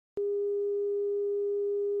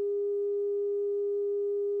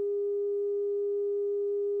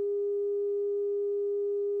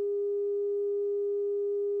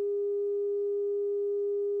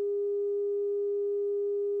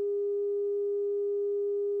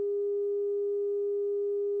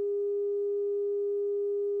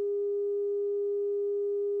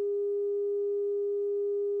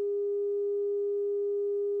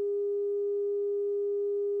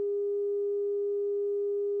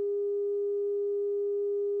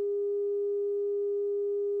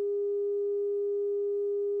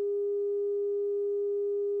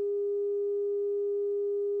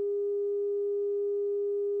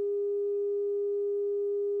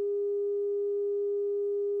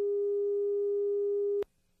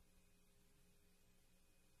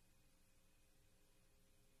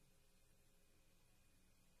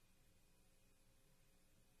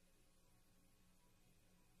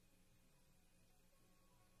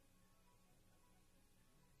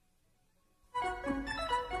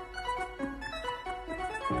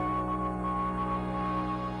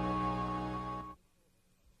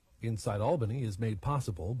Inside Albany is made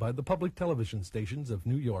possible by the public television stations of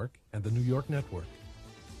New York and the New York Network.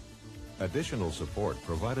 Additional support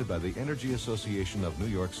provided by the Energy Association of New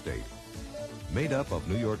York State, made up of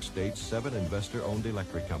New York State's 7 investor-owned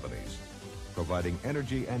electric companies, providing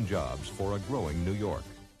energy and jobs for a growing New York.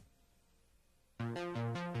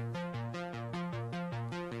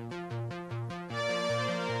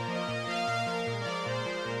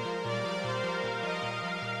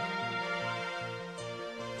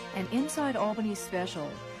 An Inside Albany special,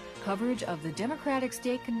 coverage of the Democratic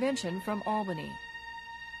State Convention from Albany.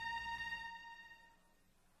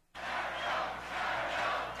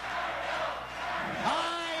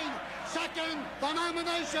 I second the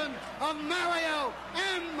nomination of Mario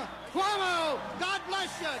M. Cuomo. God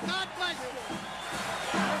bless you. God bless you.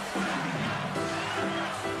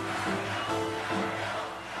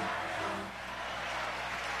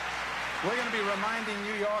 We're going to be reminding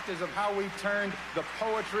New Yorkers of how we turned the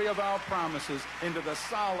poetry of our promises into the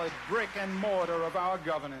solid brick and mortar of our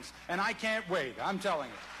governance. And I can't wait, I'm telling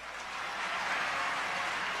you.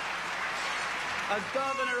 A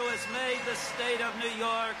governor who has made the state of New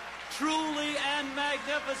York truly and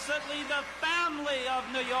magnificently the family of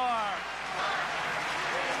New York.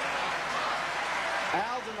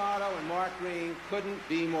 Al D'Amato and Mark Green couldn't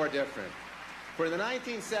be more different. For the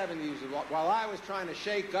 1970s, while I was trying to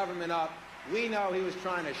shake government up, we know he was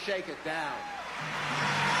trying to shake it down.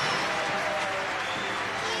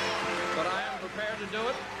 But I am prepared to do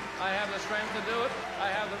it. I have the strength to do it. I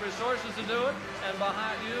have the resources to do it. And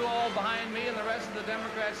behind you, all behind me, and the rest of the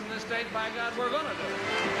Democrats in this state, by God, we're going to do it.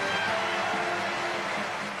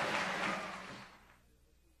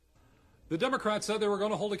 The Democrats said they were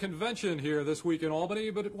going to hold a convention here this week in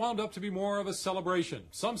Albany, but it wound up to be more of a celebration.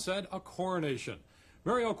 Some said a coronation.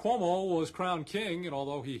 Mario Cuomo was crowned king, and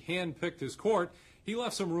although he handpicked his court, he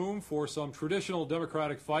left some room for some traditional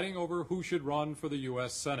Democratic fighting over who should run for the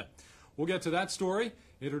U.S. Senate. We'll get to that story,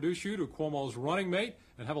 introduce you to Cuomo's running mate,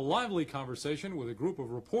 and have a lively conversation with a group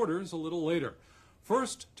of reporters a little later.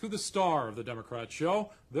 First, to the star of the Democrat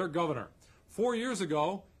show, their governor. 4 years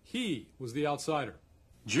ago, he was the outsider.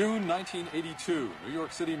 June 1982, New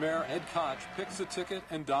York City Mayor Ed Koch picks a ticket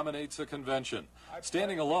and dominates a convention.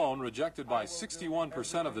 Standing alone, rejected by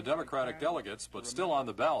 61% of the Democratic delegates, but still on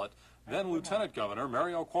the ballot, then Lieutenant Governor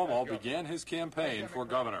Mario Cuomo began his campaign for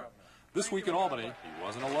governor. This week in Albany, he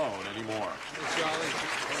wasn't alone anymore.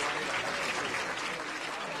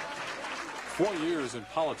 4 years in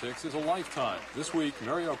politics is a lifetime. This week,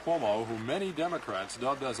 Mario Cuomo, who many Democrats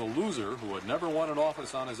dubbed as a loser who had never won an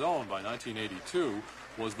office on his own by 1982,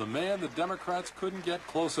 was the man the Democrats couldn't get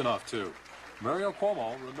close enough to. Mario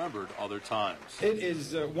Cuomo remembered other times. It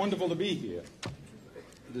is wonderful to be here,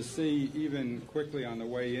 to see even quickly on the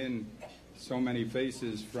way in so many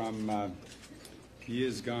faces from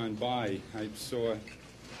years gone by. I saw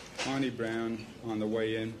Arnie Brown on the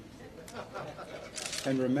way in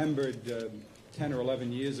and remembered 10 or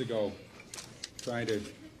 11 years ago trying to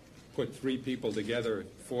put 3 people together,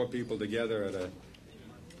 4 people together at a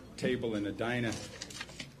table in a diner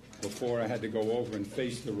before I had to go over and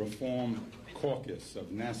face the Reform Caucus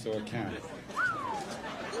of Nassau County.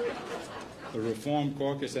 The Reform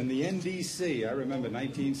Caucus and the NDC. I remember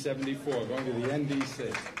 1974 going to the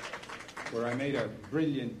NDC where I made a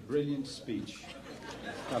brilliant, brilliant speech.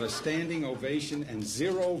 Got a standing ovation and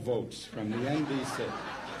 0 votes from the NDC.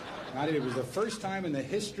 It was the first time in the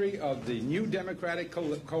history of the new Democratic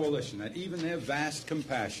coalition that even their vast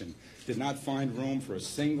compassion did not find room for a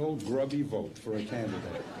single grubby vote for a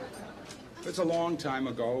candidate. It's a long time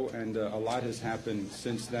ago, and a lot has happened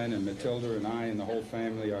since then, and Matilda and I and the whole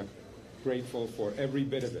family are grateful for every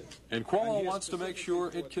bit of it. And Cuomo wants to make sure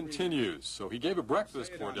it continues, so he gave a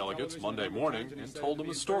breakfast for delegates Monday morning and told them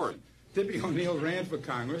a story. Tippy O'Neill ran for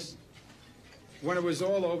Congress. When it was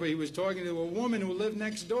all over, he was talking to a woman who lived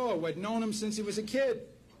next door, who had known him since he was a kid.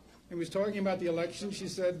 He was talking about the election. He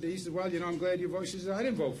said, well, you know, I'm glad you voted. She said, I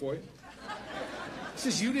didn't vote for you. He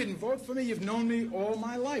says, you didn't vote for me? You've known me all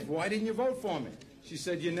my life. Why didn't you vote for me? She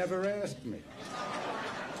said, you never asked me.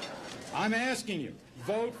 I'm asking you,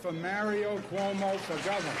 vote for Mario Cuomo for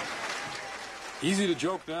governor. Easy to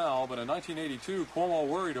joke now, but in 1982, Cuomo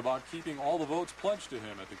worried about keeping all the votes pledged to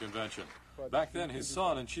him at the convention. Back then, his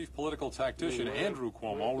son and chief political tactician, Andrew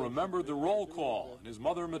Cuomo, remembered the roll call and his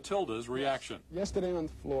mother, Matilda's, reaction. Yesterday on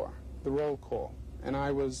the floor, the roll call, and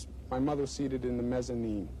my mother was seated in the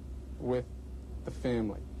mezzanine with the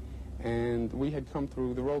family. And we had come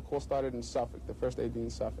through, the roll call started in Suffolk, the first day being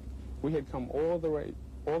Suffolk. We had come all the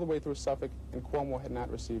way through Suffolk, and Cuomo had not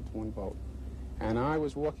received 1 vote. And I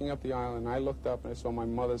was walking up the aisle, and I looked up, and I saw my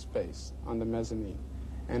mother's face on the mezzanine.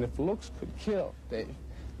 And if looks could kill, Dave,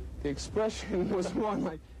 The expression was more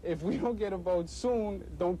like, if we don't get a vote soon,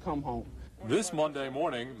 don't come home. This Monday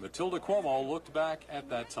morning, Matilda Cuomo looked back at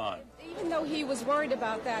that time. Even though he was worried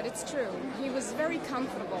about that, it's true. He was very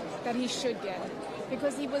comfortable that he should get it,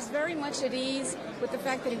 because he was very much at ease with the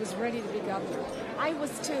fact that he was ready to be governor. I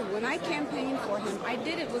was too. When I campaigned for him, I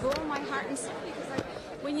did it with all my heart and soul, because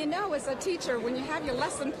when you know as a teacher, when you have your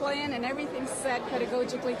lesson plan and everything's set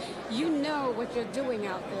pedagogically, you know what you're doing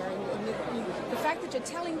out there. And the fact that you're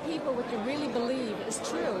telling people what you really believe is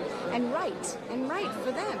true and right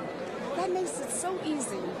for them. That makes it so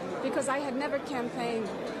easy, because I had never campaigned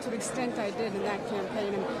to the extent I did in that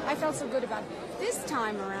campaign, and I felt so good about it. This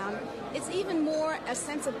time around, it's even more a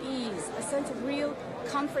sense of ease, a sense of real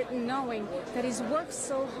comfort in knowing that he's worked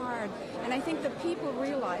so hard, and I think the people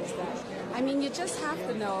realize that. I mean, you just have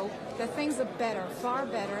to know that things are better, far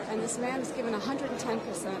better, and this man has given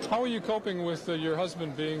 110%. How are you coping with your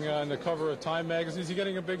husband being on the cover of Time magazine? Is he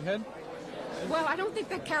getting a big head? Well, I don't think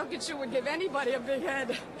that caricature would give anybody a big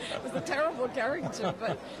head. It was a terrible caricature,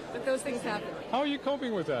 but those things happen. How are you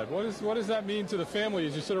coping with that? What does that mean to the family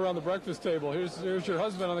as you sit around the breakfast table? Here's your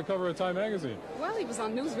husband on the cover of Time magazine. Well, he was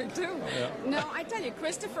on Newsweek, too. Yeah. No, I tell you,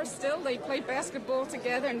 Christopher still, they play basketball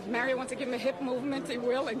together, and Mario wants to give him a hip movement, he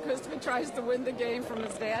will, and Christopher tries to win the game from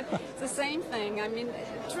his dad. It's the same thing. I mean,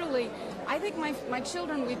 truly, I think my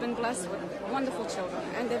children, we've been blessed with wonderful children,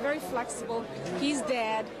 and they're very flexible. He's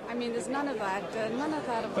dad. I mean, there's none of that. None of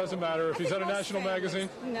that. Doesn't matter if he's at a national magazine?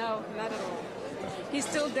 No, not at all. He's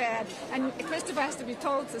still dad. And Christopher has to be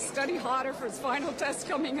told to study harder for his final test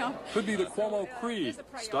coming up. Could be the Cuomo creed.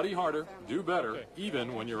 Study harder, do better,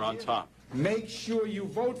 even when you're on top. Make sure you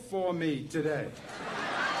vote for me today.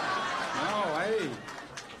 No, hey,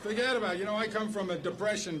 forget about it. You know, I come from a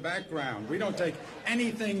Depression background. We don't take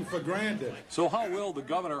anything for granted. So how will the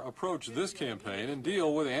governor approach this campaign and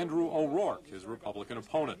deal with Andrew O'Rourke, his Republican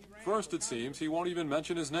opponent? First, it seems he won't even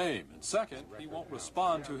mention his name. And second, he won't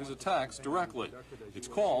respond to his attacks directly. It's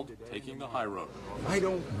called taking the high road. I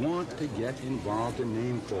don't want to get involved in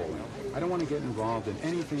name calling. I don't want to get involved in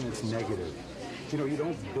anything that's negative. You know, you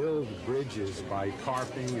don't build bridges by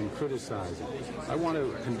carping and criticizing. I want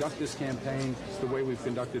to conduct this campaign the way we've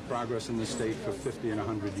conducted progress in the state for 50 and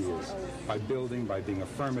 100 years. By building, by being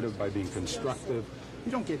affirmative, by being constructive.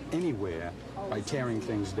 You don't get anywhere by tearing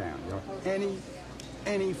things down. You know,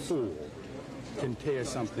 any fool can tear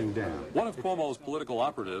something down. One of Cuomo's political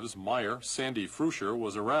operatives, Meyer, Sandy Fruscher,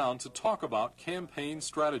 was around to talk about campaign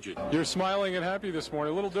strategy. You're smiling and happy this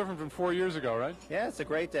morning, a little different from 4 years ago, right? Yeah, it's a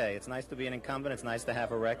great day. It's nice to be an incumbent. It's nice to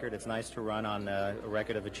have a record. It's nice to run on a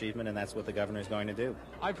record of achievement, and that's what the governor's going to do.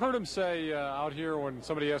 I've heard him say out here when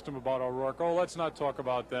somebody asked him about O'Rourke, oh, let's not talk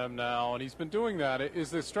about them now, and he's been doing that. Is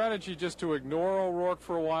the strategy just to ignore O'Rourke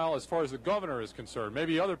for a while as far as the governor is concerned?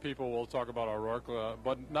 Maybe other people will talk about O'Rourke,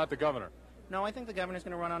 but not the governor. No, I think the governor's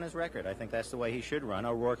going to run on his record. I think that's the way he should run.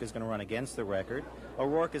 O'Rourke is going to run against the record.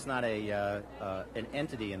 O'Rourke is not an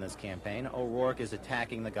entity in this campaign. O'Rourke is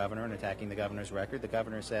attacking the governor and attacking the governor's record. The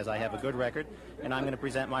governor says, I have a good record, and I'm going to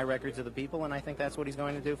present my record to the people, and I think that's what he's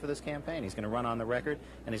going to do for this campaign. He's going to run on the record,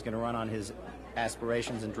 and he's going to run on his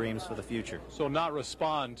aspirations and dreams for the future. So not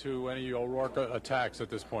respond to any O'Rourke attacks at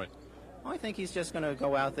this point? I think he's just going to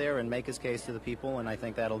go out there and make his case to the people, and I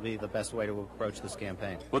think that'll be the best way to approach this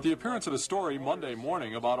campaign. But the appearance of a story Monday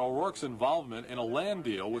morning about O'Rourke's involvement in a land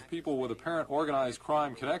deal with people with apparent organized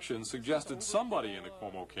crime connections suggested somebody in the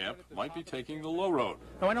Cuomo camp might be taking the low road.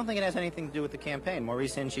 No, I don't think it has anything to do with the campaign.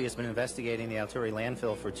 Maurice Hinchey has been investigating the Altuve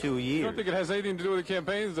landfill for 2 years. You don't think it has anything to do with the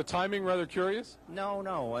campaign? Is the timing rather curious? No.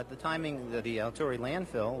 The timing of the Altuve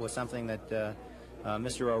landfill was something that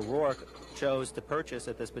Mr. O'Rourke chose to purchase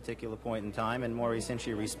at this particular point in time, and Maurice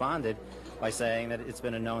Hinchey responded by saying that it's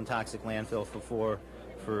been a known toxic landfill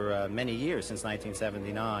for many years, since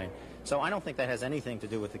 1979. So I don't think that has anything to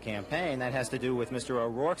do with the campaign. That has to do with Mr.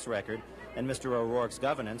 O'Rourke's record and Mr. O'Rourke's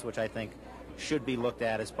governance, which I think should be looked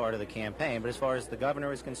at as part of the campaign. But as far as the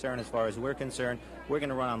governor is concerned, as far as we're concerned, we're going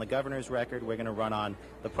to run on the governor's record. We're going to run on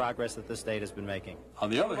the progress that the state has been making. On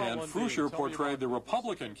the other hand, Fruscher portrayed the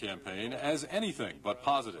Republican campaign as anything but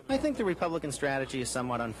positive. I think the Republican strategy is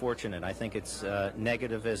somewhat unfortunate. I think it's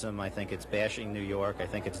negativism. I think it's bashing New York. I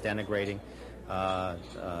think it's denigrating.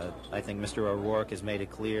 I think Mr. O'Rourke has made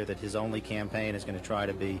it clear that his only campaign is going to try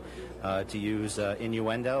to be to use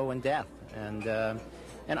innuendo and death.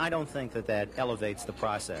 And I don't think that elevates the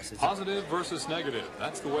process. It's positive versus negative.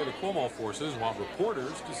 That's the way the Cuomo forces want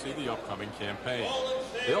reporters to see the upcoming campaign.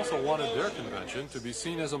 They also wanted their convention to be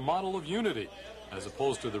seen as a model of unity, as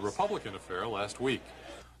opposed to the Republican affair last week.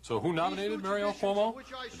 So who nominated Mario Cuomo?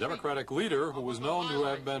 The Democratic leader who was known to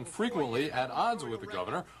have been frequently at odds with the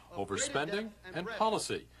governor over spending and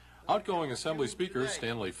policy. Outgoing Assembly Speaker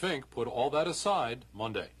Stanley Fink put all that aside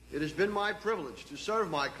Monday. It has been my privilege to serve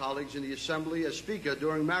my colleagues in the Assembly as Speaker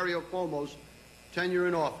during Mario Cuomo's tenure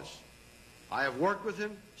in office. I have worked with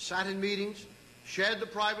him, sat in meetings, shared the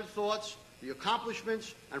private thoughts, the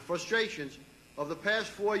accomplishments, and frustrations of the past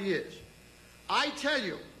 4 years. I tell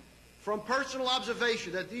you from personal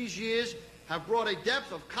observation that these years have brought a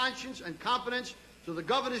depth of conscience and competence to the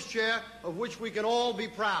governor's chair of which we can all be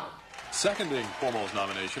proud. Seconding Cuomo's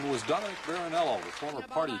nomination was Dominic Barinello, the former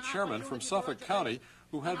party chairman from Suffolk County,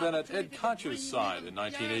 who had been at Ed Koch's side in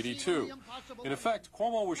 1982. In effect,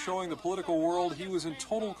 Cuomo was showing the political world he was in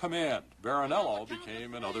total command. Barinello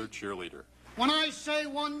became another cheerleader. When I say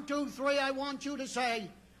 1, 2, 3, I want you to say,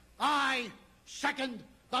 I second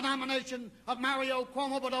the nomination of Mario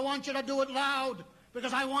Cuomo, but I want you to do it loud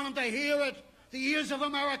because I want them to hear it. The ears of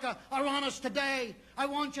America are on us today. I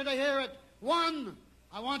want you to hear it. 1,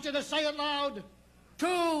 I want you to say it loud.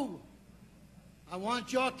 2, I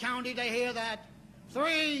want your county to hear that.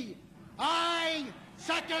 3, I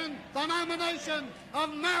second the nomination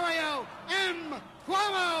of Mario M.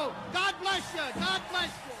 Cuomo. God bless you. God bless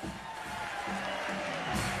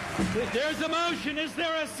you. There's a motion. Is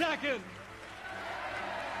there a second?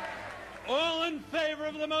 All in favor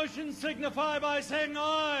of the motion signify by saying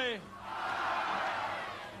aye.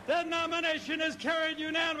 That nomination is carried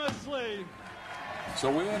unanimously. So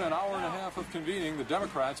within an hour and a half of convening, the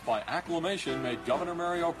Democrats, by acclamation, made Governor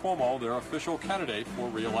Mario Cuomo their official candidate for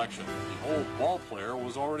re-election. The old ball player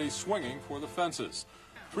was already swinging for the fences.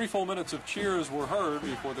 3 full minutes of cheers were heard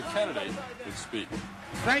before the candidate could speak.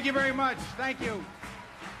 Thank you very much. Thank you.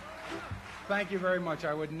 Thank you very much.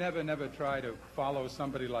 I would never try to follow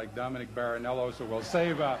somebody like Dominic Barinello, so we'll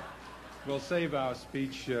save our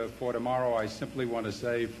speech for tomorrow. I simply want to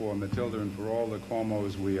say for Matilda and for all the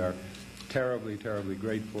Cuomos, we are terribly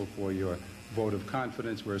grateful for your vote of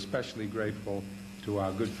confidence. We're especially grateful to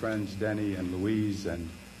our good friends Denny and Louise and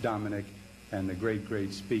Dominic and the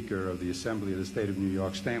great Speaker of the Assembly of the State of New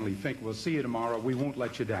York, Stanley Fink. We'll see you tomorrow. We won't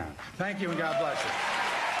let you down. Thank you and God bless you.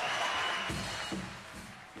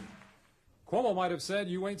 Cuomo might have said,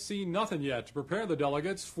 "You ain't seen nothing yet," to prepare the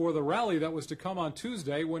delegates for the rally that was to come on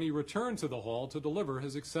Tuesday when he returned to the hall to deliver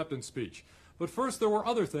his acceptance speech. But first, there were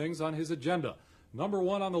other things on his agenda. Number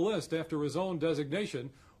 1 on the list after his own designation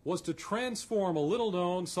was to transform a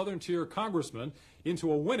little-known Southern Tier congressman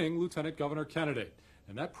into a winning lieutenant governor candidate.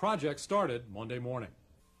 And that project started Monday morning.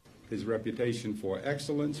 His reputation for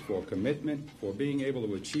excellence, for commitment, for being able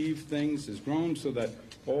to achieve things has grown so that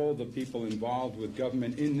all the people involved with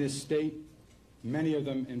government in this state, many of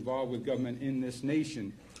them involved with government in this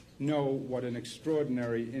nation, know what an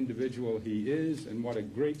extraordinary individual he is and what a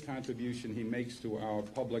great contribution he makes to our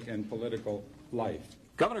public and political life.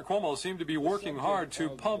 Governor Cuomo seemed to be working hard to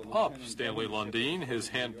pump up Stanley Lundeen, his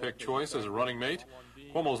hand-picked choice as a running mate.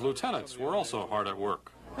 Cuomo's lieutenants were also hard at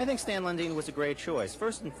work. I think Stan Lundeen was a great choice.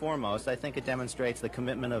 First and foremost, I think it demonstrates the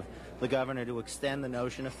commitment of the governor to extend the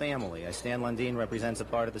notion of family. Stan Lundeen represents a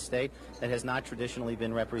part of the state that has not traditionally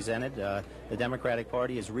been represented. The Democratic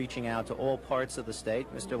Party is reaching out to all parts of the state.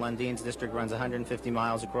 Mr. Lundeen's district runs 150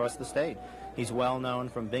 miles across the state. He's well known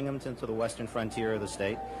from Binghamton to the western frontier of the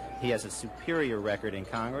state. He has a superior record in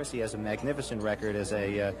Congress. He has a magnificent record as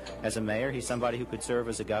a mayor. He's somebody who could serve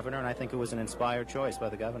as a governor, and I think it was an inspired choice by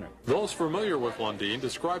the governor. Those familiar with Lundeen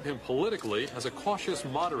describe him politically as a cautious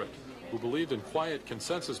moderate who believed in quiet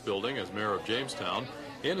consensus building as mayor of Jamestown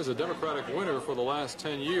and as a Democratic winner for the last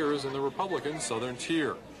 10 years in the Republican Southern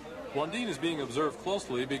Tier. Lundeen is being observed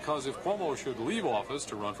closely because if Cuomo should leave office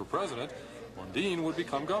to run for president, Lundeen would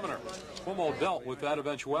become governor. Cuomo dealt with that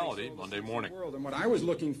eventuality Monday morning. And what I was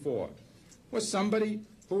looking for was somebody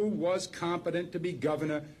who was competent to be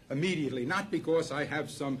governor immediately, not because I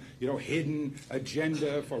have some, hidden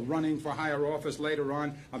agenda for running for higher office later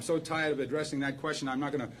on. I'm so tired of addressing that question, I'm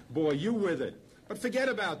not going to bore you with it. But forget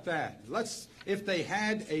about that. If they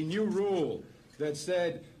had a new rule that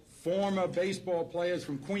said former baseball players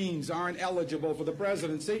from Queens aren't eligible for the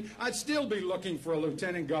presidency, I'd still be looking for a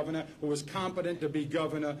lieutenant governor who was competent to be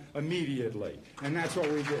governor immediately. And that's what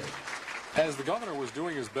we did. As the governor was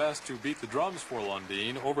doing his best to beat the drums for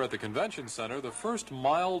Lundeen, over at the convention center, the first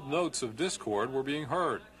mild notes of discord were being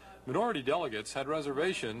heard. Minority delegates had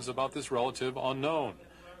reservations about this relative unknown.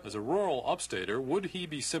 As a rural upstater, would he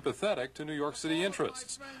be sympathetic to New York City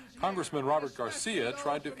interests? Congressman Robert Garcia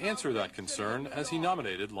tried to answer that concern as he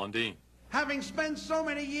nominated Lundeen. Having spent so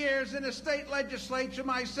many years in the state legislature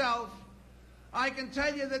myself, I can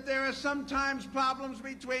tell you that there are sometimes problems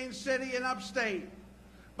between city and upstate.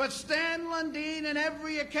 But Stan Lundeen, on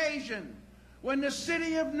every occasion, when the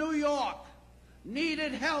city of New York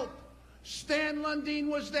needed help Stan Lundeen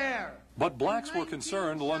was there. But blacks were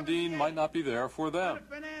concerned Lundeen might not be there for them.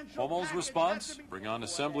 Cuomo's response? Bring on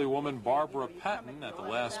Assemblywoman Barbara Patton at the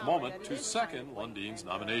last moment to second Lundeen's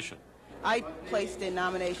nomination. I placed in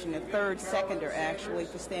nomination a third seconder, actually,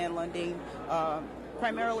 for Stan Lundeen,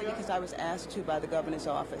 primarily because I was asked to by the governor's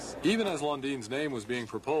office. Even as Lundeen's name was being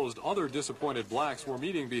proposed, other disappointed blacks were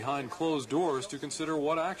meeting behind closed doors to consider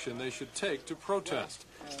what action they should take to protest.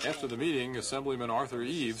 After the meeting, Assemblyman Arthur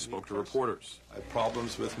Eve spoke to reporters. I had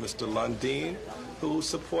problems with Mr. Lundeen, who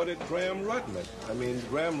supported Graham Rudman. I mean,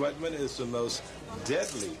 Graham Rudman is the most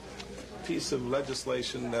deadly piece of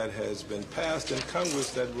legislation that has been passed in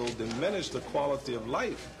Congress that will diminish the quality of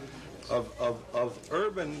life of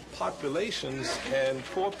urban populations and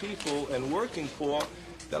poor people and working poor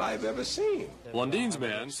that I've ever seen. Lundeen's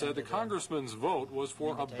man said the congressman's vote was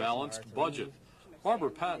for a balanced budget.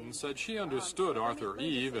 Barbara Patton said she understood Arthur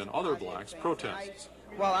Eve and other blacks' protests.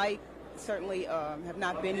 Well, I certainly have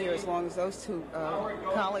not been here as long as those two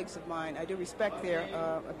colleagues of mine. I do respect their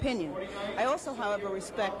opinion. I also, however,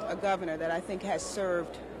 respect a governor that I think has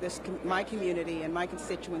served my community and my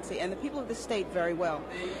constituency and the people of the state very well.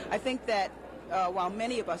 I think that while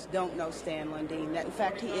many of us don't know Stan Lundeen, that in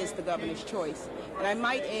fact he is the governor's choice. And I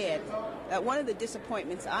might add that one of the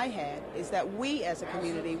disappointments I had is that we as a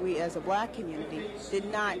community, we as a black community, did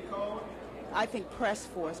not, I think, press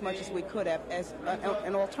for as much as we could have as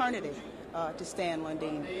an alternative to Stan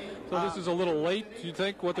Lundeen. So this is a little late, do you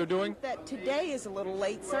think, what they're doing? That today is a little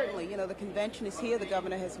late, certainly. You know, the convention is here. The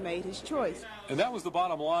governor has made his choice. And that was the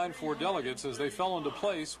bottom line for delegates as they fell into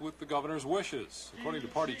place with the governor's wishes. According to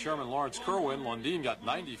party chairman Lawrence Kerwin, Lundeen got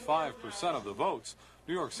 95% of the votes.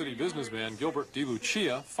 New York City businessman Gilbert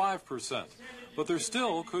DeLucia, 5%. But there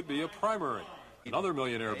still could be a primary. Another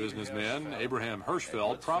millionaire businessman, Abraham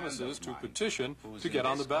Hirschfeld, promises to petition to get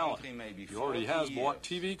on the ballot. He already has bought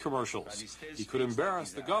TV commercials. He could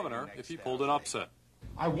embarrass the governor if he pulled an upset.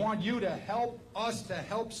 I want you to help us to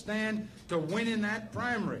help Stan to win in that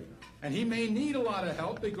primary. And he may need a lot of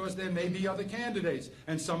help because there may be other candidates,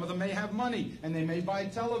 and some of them may have money, and they may buy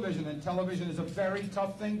television, and television is a very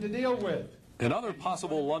tough thing to deal with. Another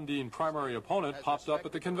possible Lundeen primary opponent popped up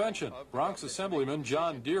at the convention. Bronx Assemblyman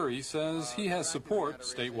John Deary says he has support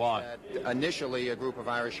statewide. Initially, a group of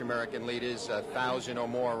Irish-American leaders, 1,000 or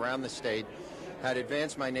more around the state, had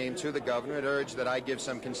advanced my name to the governor and urged that I give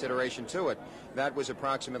some consideration to it. That was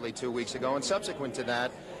approximately 2 weeks ago, and subsequent to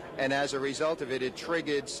that, and as a result of it, it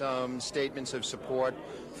triggered some statements of support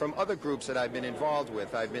from other groups that I've been involved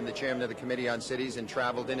with. I've been the chairman of the Committee on Cities and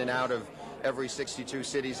traveled in and out of every 62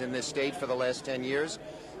 cities in this state for the last 10 years.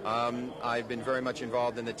 I've been very much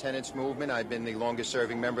involved in the tenants movement. I've been the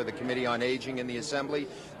longest-serving member of the Committee on Aging in the Assembly.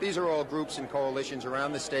 These are all groups and coalitions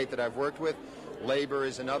around the state that I've worked with. Labor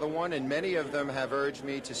is another one, and many of them have urged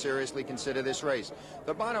me to seriously consider this race.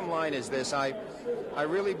 The bottom line is this. I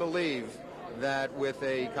really believe that with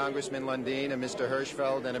a Congressman Lundeen, a Mr.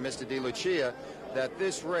 Hirschfeld, and a Mr. DeLucia, that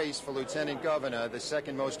this race for lieutenant governor, the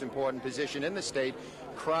second most important position in the state,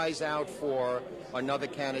 cries out for another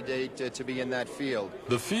candidate to be in that field.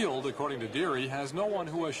 The field, according to Deary, has no one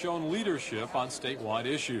who has shown leadership on statewide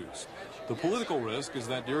issues. The political risk is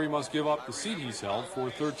that Deary must give up the seat he's held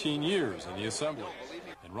for 13 years in the Assembly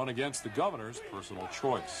and run against the governor's personal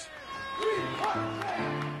choice.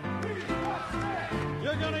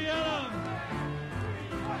 You're going to get him.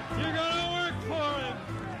 You're going to work for him.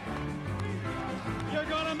 You're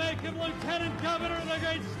going to make him lieutenant governor of the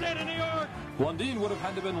great state of New York. Lundeen would have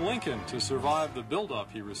had to have been Lincoln to survive the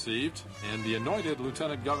buildup he received, and the anointed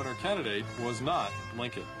lieutenant governor candidate was not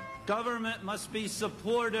Lincoln. Government must be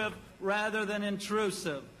supportive rather than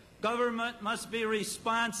intrusive. Government must be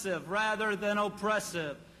responsive rather than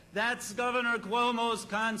oppressive. That's Governor Cuomo's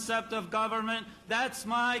concept of government. That's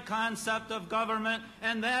my concept of government.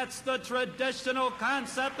 And that's the traditional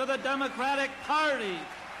concept of the Democratic Party.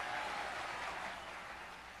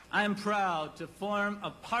 I'm proud to form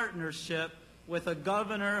a partnership with a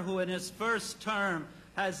governor who in his first term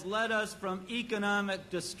has led us from economic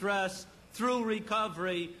distress through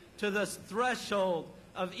recovery to the threshold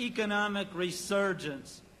of economic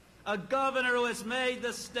resurgence. A governor who has made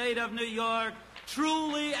the state of New York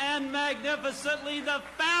truly and magnificently the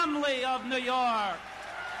family of New York.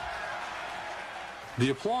 The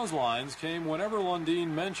applause lines came whenever Lundeen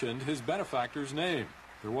mentioned his benefactor's name.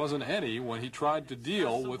 There wasn't any when he tried to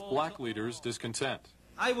deal with black leaders' discontent.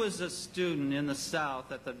 I was a student in the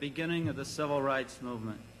South at the beginning of the Civil Rights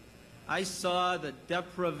Movement. I saw the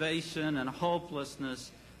deprivation and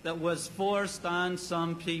hopelessness that was forced on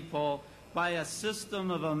some people by a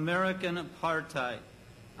system of American apartheid.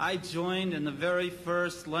 I joined in the very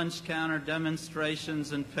first lunch counter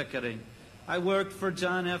demonstrations and picketing. I worked for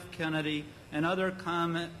John F. Kennedy and other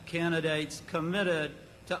candidates committed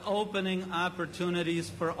to opening opportunities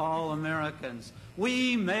for all Americans.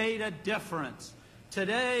 We made a difference.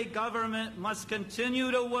 Today, government must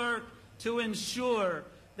continue to work to ensure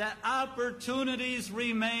that opportunities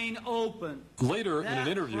remain open. Later in an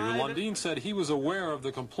interview, Lundeen said he was aware of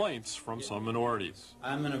the complaints from some minorities.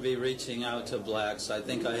 I'm going to be reaching out to blacks. I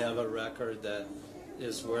think I have a record that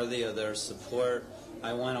is worthy of their support.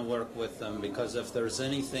 I want to work with them because if there's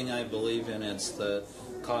anything I believe in, it's the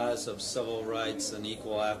cause of civil rights and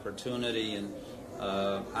equal opportunity, and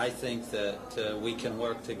I think that we can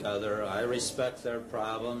work together. I respect their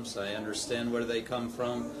problems. I understand where they come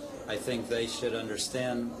from. I think they should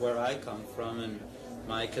understand where I come from and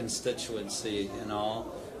my constituency and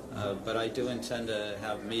all. But I do intend to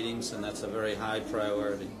have meetings, and that's a very high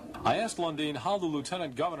priority. I asked Lundeen how the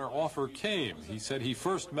lieutenant governor offer came. He said he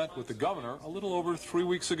first met with the governor a little over 3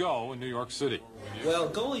 weeks ago in New York City. Well,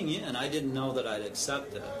 going in, I didn't know that I'd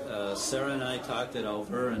accept it. Sarah and I talked it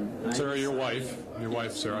over. And Sarah, your wife,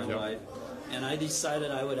 Sarah. My wife. And I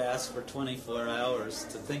decided I would ask for 24 hours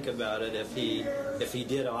to think about it if he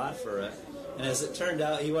did offer it. And as it turned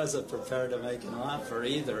out, he wasn't prepared to make an offer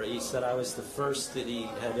either. He said I was the first that he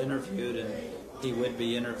had interviewed, and he would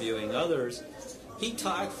be interviewing others. He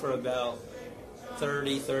talked for about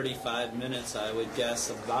 30, 35 minutes, I would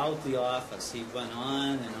guess, about the office. He went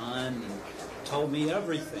on and told me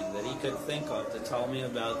everything that he could think of to tell me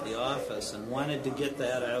about the office, and wanted to get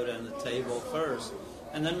that out on the table first.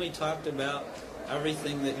 And then we talked about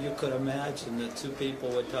everything that you could imagine that two people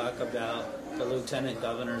would talk about the lieutenant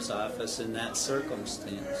governor's office in that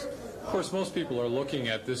circumstance. Of course, most people are looking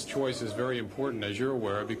at this choice as very important, as you're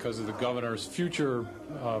aware, because of the governor's future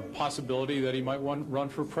possibility that he might run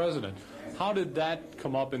for president. How did that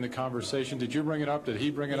come up in the conversation? Did you bring it up? Did he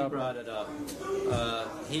bring it up? He brought it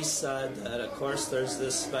up. He said that, of course, there's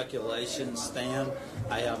this speculation, Stan.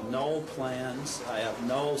 I have no plans. I have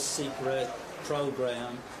no secret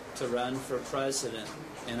program to run for president.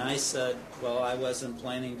 And I said, well, I wasn't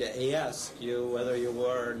planning to ask you whether you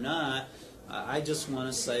were or not. I just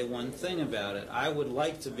want to say one thing about it. I would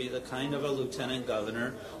like to be the kind of a lieutenant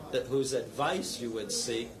governor whose advice you would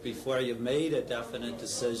seek before you made a definite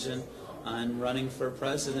decision on running for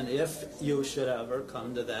president, if you should ever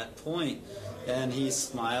come to that point. And he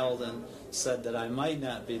smiled and said that I might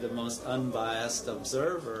not be the most unbiased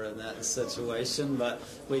observer in that situation, but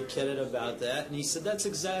we kidded about that. And he said, that's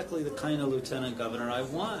exactly the kind of lieutenant governor I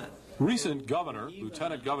want. Recent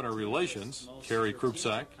governor-lieutenant governor relations, Kerry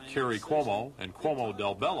Krupczak, Kerry Cuomo, and Cuomo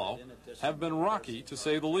Del Bello, have been rocky, to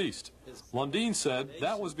say the least. Lundeen said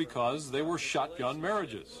that was because they were shotgun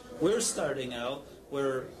marriages. We're starting out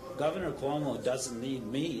where Governor Cuomo doesn't need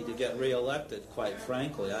me to get reelected, quite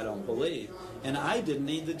frankly, I don't believe. And I didn't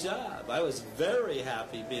need the job. I was very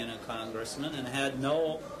happy being a congressman and had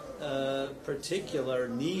no particular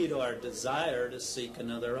need or desire to seek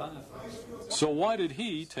another office. So why did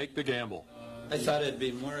he take the gamble? I thought it'd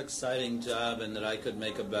be a more exciting job and that I could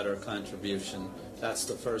make a better contribution. That's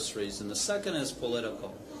the first reason. The second is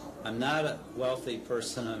political. I'm not a wealthy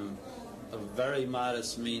person. I'm of very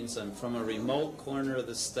modest means. I'm from a remote corner of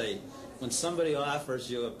the state. When somebody offers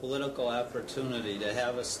you a political opportunity to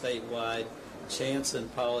have a statewide chance in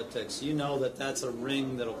politics, you know that that's a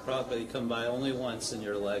ring that'll probably come by only once in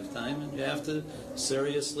your lifetime, and you have to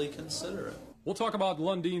seriously consider it. We'll talk about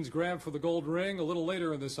Lundeen's grab for the gold ring a little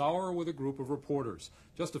later in this hour with a group of reporters.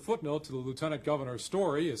 Just a footnote to the lieutenant governor's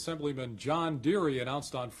story, Assemblyman John Deary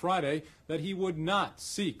announced on Friday that he would not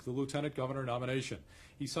seek the lieutenant governor nomination.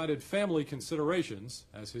 He cited family considerations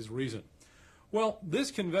as his reason. Well,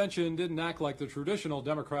 this convention didn't act like the traditional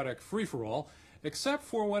Democratic free-for-all, except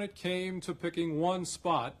for when it came to picking one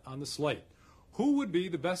spot on the slate. Who would be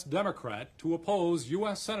the best Democrat to oppose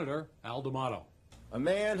U.S. Senator Al D'Amato? A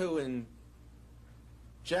man who in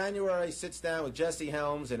January sits down with Jesse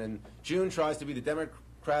Helms and in June tries to be the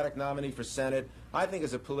Democratic nominee for Senate, I think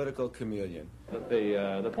is a political chameleon.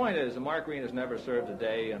 The point is that Mark Green has never served a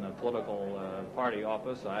day in a political party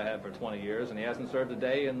office. I have for 20 years, and he hasn't served a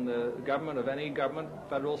day in the government of any government,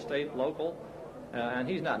 federal, state, local. And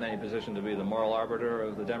he's not in any position to be the moral arbiter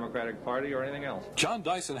of the Democratic Party or anything else. John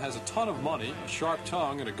Dyson has a ton of money, a sharp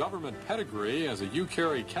tongue, and a government pedigree as a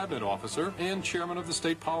U-Carry cabinet officer and chairman of the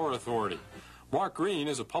State Power Authority. Mark Green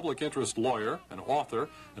is a public interest lawyer, an author,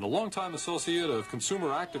 and a longtime associate of consumer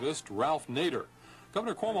activist Ralph Nader.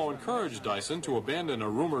 Governor Cuomo encouraged Dyson to abandon a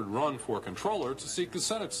rumored run for controller to seek the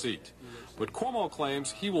Senate seat. But Cuomo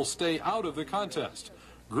claims he will stay out of the contest.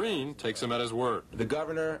 Green takes him at his word. The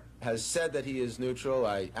governor has said that he is neutral.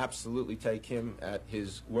 I absolutely take him at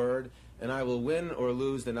his word. and I will win or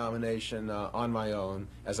lose the nomination on my own,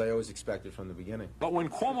 as I always expected from the beginning. But when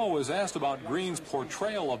Cuomo was asked about Green's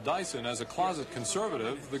portrayal of Dyson as a closet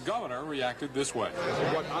conservative, the governor reacted this way.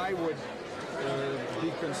 What I would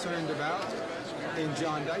be concerned about in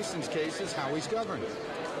John Dyson's case is how he's governed.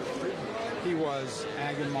 He was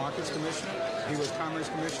Ag and Markets Commissioner. He was Commerce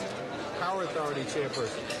Commissioner. Power Authority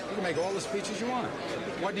Chairperson. You can make all the speeches you want.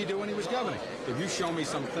 What did he do when he was governing? If you show me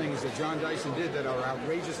some things that John Dyson did that are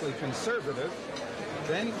outrageously conservative,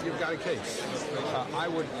 then you've got a case. I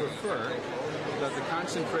would prefer that the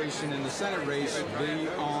concentration in the Senate race be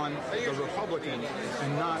on the Republicans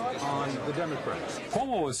and not on the Democrats.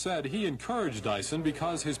 Cuomo has said he encouraged Dyson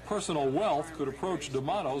because his personal wealth could approach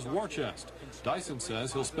D'Amato's war chest. Dyson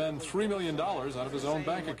says he'll spend $3 million out of his own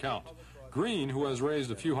bank account. Green, who has raised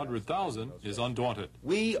a few $100,000, is undaunted.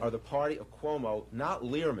 We are the party of Cuomo, not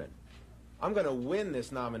Learman. I'm going to win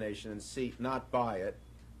this nomination and seat, not buy it,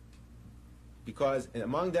 because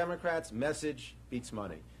among Democrats, message beats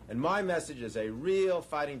money. And my message as a real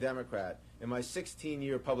fighting Democrat in my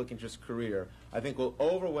 16-year public interest career, I think will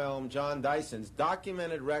overwhelm John Dyson's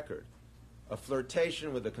documented record of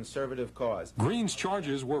flirtation with the conservative cause. Green's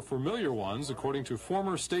charges were familiar ones, according to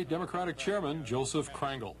former state Democratic chairman Joseph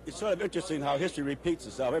Krangle. It's sort of interesting how history repeats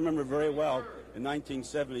itself. I remember very well in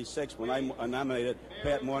 1976 when I nominated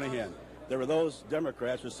Pat Moynihan. There were those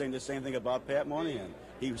Democrats who were saying the same thing about Pat Moynihan.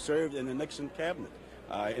 He served in the Nixon cabinet,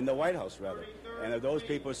 in the White House rather, and those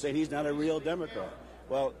people say he's not a real Democrat.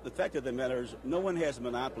 Well, the fact of the matter is no one has a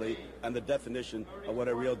monopoly on the definition of what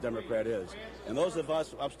a real Democrat is. And those of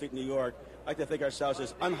us upstate New York like to think ourselves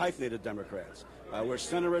as unhyphenated Democrats. We're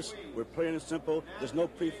centrist, we're plain and simple, there's no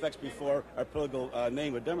prefix before our political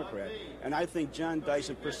name of Democrat. And I think John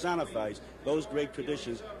Dyson personifies those great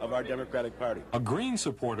traditions of our Democratic Party. A Green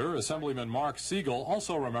supporter, Assemblyman Mark Siegel,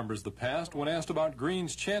 also remembers the past when asked about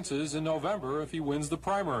Green's chances in November if he wins the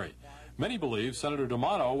primary. Many believe Senator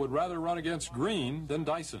D'Amato would rather run against Green than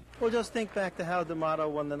Dyson. Well, just think back to how D'Amato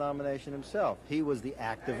won the nomination himself. He was the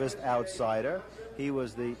activist outsider. He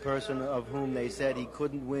was the person of whom they said he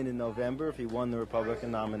couldn't win in November if he won the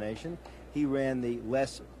Republican nomination. He ran the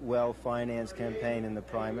less well-financed campaign in the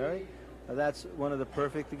primary. That's one of the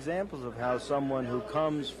perfect examples of how someone who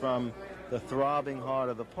comes from the throbbing heart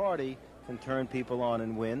of the party can turn people on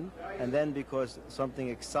and win. And then because something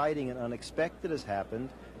exciting and unexpected has happened,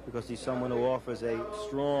 because he's someone who offers a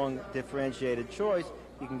strong, differentiated choice,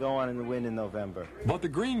 he can go on and win in November. But the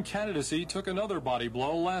Green candidacy took another body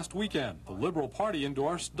blow last weekend. The Liberal Party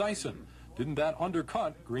endorsed Dyson. Didn't that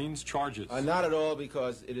undercut Green's charges? Not at all,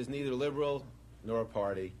 because it is neither liberal nor a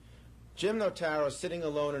party. Jim Notaro, sitting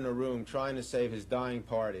alone in a room trying to save his dying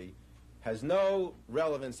party, has no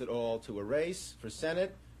relevance at all to a race for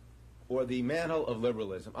Senate or the mantle of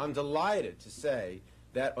liberalism. I'm delighted to say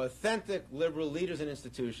that authentic liberal leaders and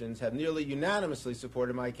institutions have nearly unanimously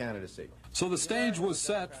supported my candidacy. So the stage was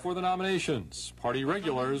set for the nominations. Party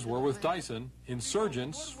regulars were with Dyson,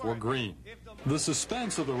 insurgents for Green. The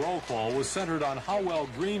suspense of the roll call was centered on how well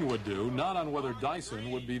Green would do, not on whether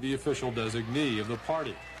Dyson would be the official designee of the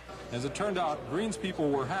party. As it turned out, Green's people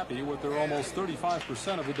were happy with their almost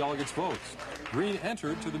 35% of the delegates' votes. Green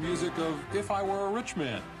entered to the music of If I Were a Rich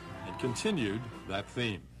Man and continued that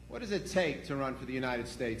theme. What does it take to run for the United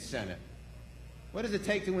States Senate? What does it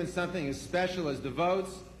take to win something as special as the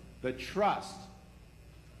votes, the trust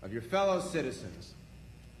of your fellow citizens?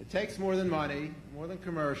 It takes more than money, more than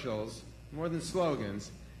commercials, more than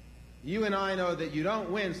slogans. You and I know that you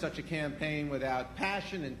don't win such a campaign without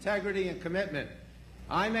passion, integrity, and commitment.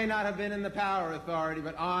 I may not have been in the power authority,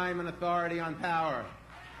 but I'm an authority on power.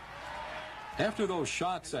 After those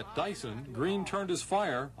shots at Dyson, Green turned his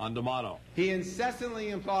fire on D'Amato. He incessantly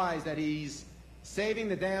implies that he's saving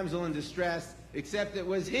the damsel in distress, except it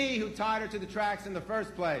was he who tied her to the tracks in the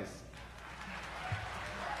first place.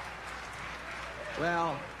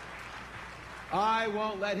 Well, I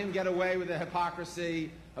won't let him get away with the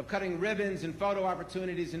hypocrisy of cutting ribbons and photo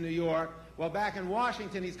opportunities in New York, while back in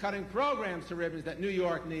Washington he's cutting programs to ribbons that New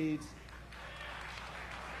York needs.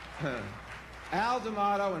 Al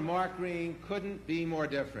D'Amato and Mark Green couldn't be more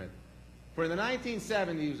different. For in the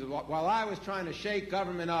 1970s, while I was trying to shake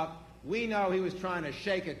government up, we know he was trying to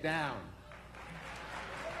shake it down.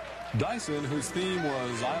 Dyson, whose theme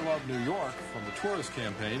was I Love New York from the tourist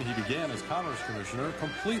campaign he began as Commerce Commissioner,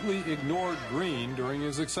 completely ignored Green during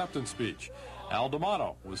his acceptance speech. Al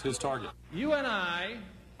D'Amato was his target. You and I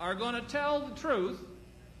are going to tell the truth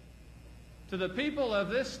to the people of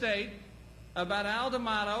this state about Al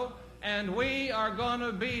D'Amato, and we are going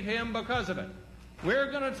to beat him because of it. We're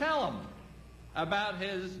going to tell them about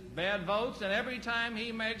his bad votes, and every time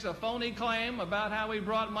he makes a phony claim about how he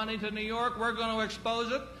brought money to New York, we're going to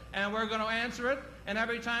expose it, and we're going to answer it, and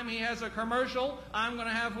every time he has a commercial, I'm going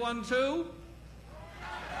to have one too.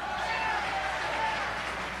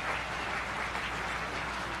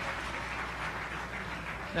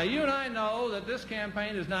 Now, you and I know that this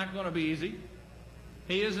campaign is not going to be easy.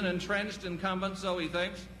 He is an entrenched incumbent, so he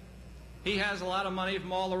thinks. He has a lot of money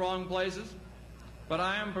from all the wrong places. But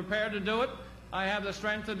I am prepared to do it. I have the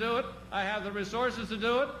strength to do it. I have the resources to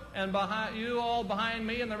do it. And behind you all behind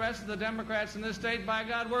me and the rest of the Democrats in this state, by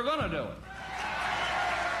God, we're going to do it.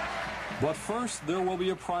 But first, there will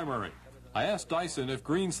be a primary. I asked Dyson if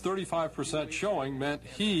Green's 35% showing meant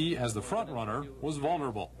he, as the front runner, was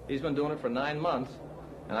vulnerable. He's been doing it for 9 months,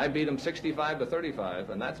 and I beat him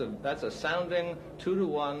 65-35, and that's a sounding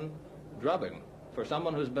 2-to-1 drubbing for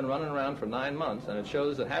someone who's been running around for 9 months, and it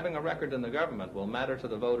shows that having a record in the government will matter to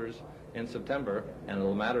the voters in September, and it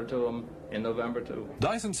will matter to them in November, too.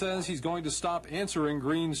 Dyson says he's going to stop answering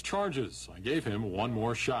Green's charges. I gave him one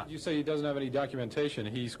more shot. You say he doesn't have any documentation.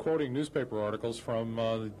 He's quoting newspaper articles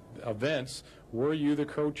from events. Were you the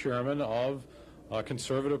co-chairman of a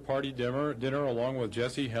Conservative Party dinner along with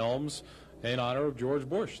Jesse Helms in honor of George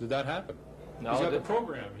Bush? Did that happen? No, he's got the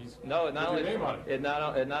program. No, it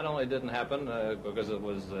not only didn't happen because it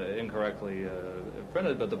was incorrectly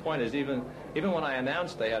printed, but the point is even when I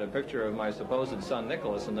announced they had a picture of my supposed son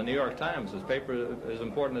Nicholas in the New York Times, his paper as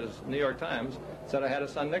important as New York Times, said I had a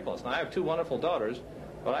son Nicholas. Now I have 2 wonderful daughters,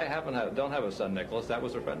 but I don't have a son Nicholas. That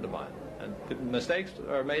was a friend of mine. And mistakes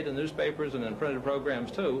are made in newspapers and in printed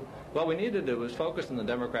programs too. What we need to do is focus in the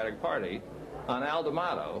Democratic Party on Al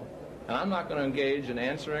D'Amato. And I'm not going to engage in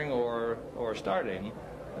answering or starting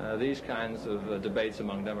these kinds of debates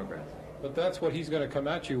among Democrats. But that's what he's going to come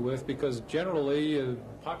at you with, because generally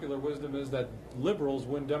popular wisdom is that liberals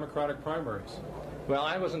win Democratic primaries. Well,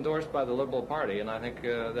 I was endorsed by the Liberal Party, and I think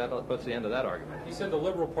that puts the end of that argument. He said the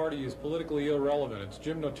Liberal Party is politically irrelevant. It's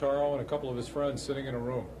Jim Notaro and a couple of his friends sitting in a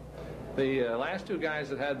room. The last 2 guys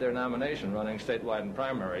that had their nomination running statewide in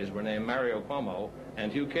primaries were named Mario Cuomo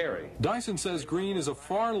and Hugh Carey. Dyson says Green is a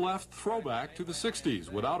far-left throwback to the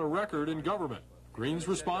 60s without a record in government. Green's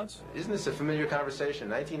response? Isn't this a familiar conversation?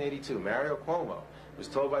 1982, Mario Cuomo was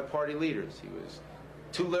told by party leaders he was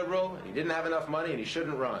too liberal, he didn't have enough money, and he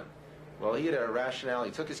shouldn't run. Well, he had a rationale.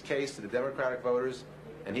 He took his case to the Democratic voters,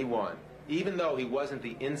 and he won, even though he wasn't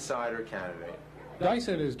the insider candidate.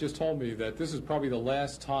 Dyson has just told me that this is probably the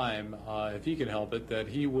last time, if he can help it, that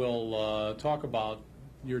he will talk about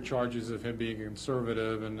your charges of him being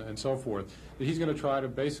conservative and so forth. That he's going to try to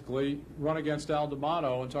basically run against Al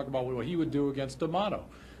D'Amato and talk about what he would do against D'Amato.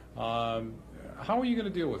 How are you going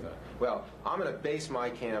to deal with that? Well, I'm going to base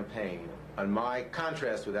my campaign on my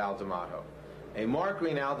contrast with Al D'Amato. A Mark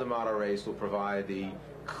Green-Al D'Amato race will provide the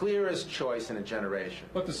clearest choice in a generation.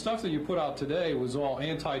 But the stuff that you put out today was all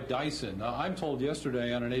anti-Dyson. I'm told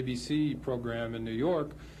yesterday on an ABC program in New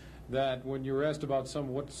York that when you were asked about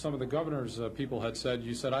what some of the governor's people had said,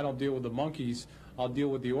 you said, I don't deal with the monkeys, I'll deal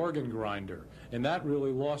with the organ grinder. And that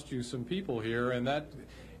really lost you some people here, and that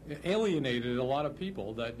alienated a lot of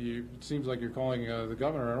people. That it seems like you're calling the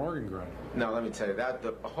governor an organ grinder. No, let me tell you, that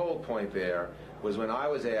the whole point there was when I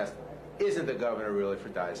was asked, isn't the governor really for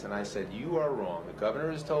Dyson? I said, you are wrong. The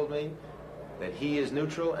governor has told me that he is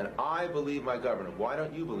neutral, and I believe my governor. Why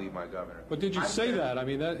don't you believe my governor? But did you say that? I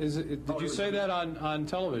mean, did you say that on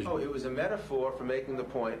television? Oh, it was a metaphor for making the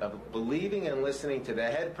point of believing and listening to the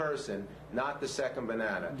head person, not the second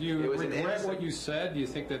banana. Do you regret what you said? Do you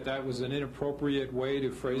think that was an inappropriate way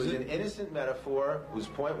to phrase it? It was an innocent metaphor whose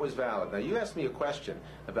point was valid. Now, you asked me a question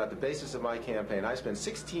about the basis of my campaign. I spent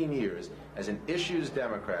 16 years as an issues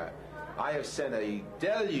Democrat. I have sent a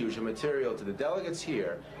deluge of material to the delegates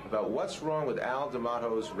here about what's wrong with Al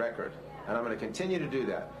D'Amato's record, and I'm going to continue to do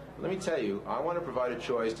that. Let me tell you, I want to provide a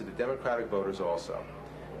choice to the Democratic voters also.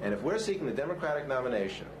 And if we're seeking the Democratic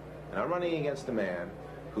nomination, and I'm running against a man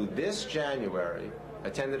who this January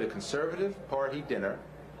attended a Conservative Party dinner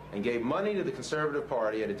and gave money to the Conservative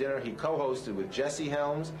Party at a dinner he co-hosted with Jesse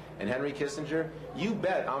Helms and Henry Kissinger, you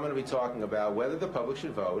bet I'm going to be talking about whether the public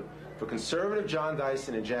should vote for conservative John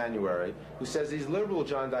Dyson in January, who says he's liberal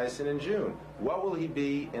John Dyson in June. What will he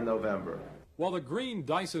be in November? While the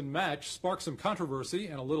Green-Dyson match sparked some controversy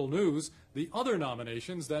and a little news, the other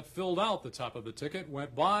nominations that filled out the top of the ticket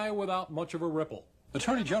went by without much of a ripple.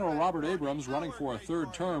 Attorney General Robert Abrams, running for a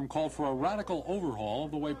 3rd term, called for a radical overhaul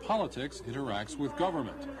of the way politics interacts with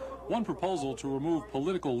government. One proposal to remove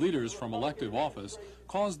political leaders from elective office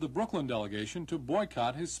caused the Brooklyn delegation to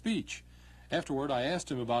boycott his speech. Afterward, I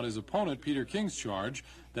asked him about his opponent, Peter King's charge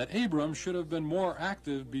that Abrams should have been more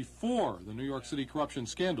active before the New York City corruption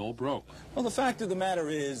scandal broke. Well, the fact of the matter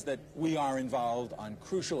is that we are involved on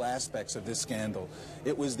crucial aspects of this scandal.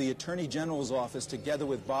 It was the Attorney General's office, together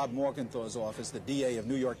with Bob Morgenthau's office, the DA of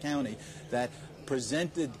New York County, that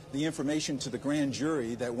presented the information to the grand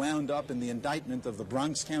jury that wound up in the indictment of the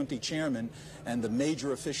Bronx County chairman and the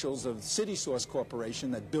major officials of City Source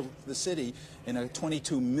Corporation that built the city in a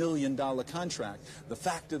 $22 million contract. The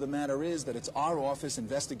fact of the matter is that it's our office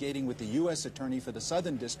investigating with the U.S. Attorney for the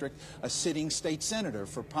Southern District, a sitting state senator,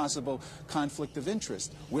 for possible conflict of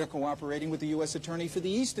interest. We're cooperating with the U.S. Attorney for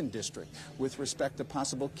the Eastern District with respect to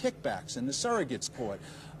possible kickbacks in the surrogates court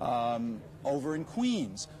over in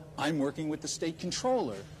Queens. I'm working with the state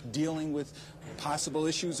controller, dealing with possible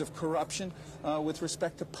issues of corruption with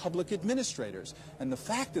respect to public administrators. And the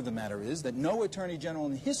fact of the matter is that no attorney general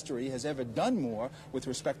in history has ever done more with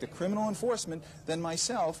respect to criminal enforcement than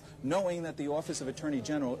myself, knowing that the office of attorney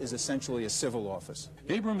general is essentially a civil office.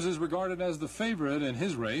 Abrams is regarded as the favorite in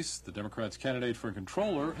his race. The Democrats' candidate for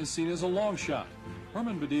controller is seen as a long shot.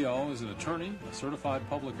 Herman Badillo is an attorney, a certified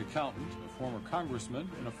public accountant, a former congressman,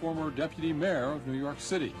 and a former deputy mayor of New York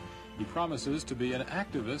City. He promises to be an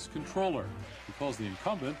activist controller. He calls the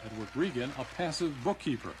incumbent, Edward Regan, a passive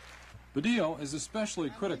bookkeeper. Badillo is especially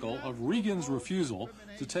critical of Regan's refusal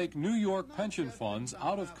to take New York pension funds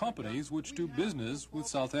out of companies which do business with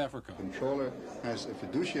South Africa. The controller has a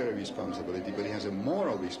fiduciary responsibility, but he has a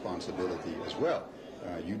moral responsibility as well.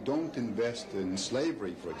 You don't invest in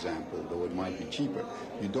slavery, for example, though it might be cheaper.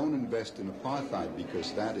 You don't invest in apartheid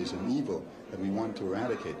because that is an evil that we want to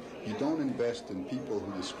eradicate. You don't invest in people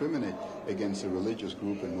who discriminate against a religious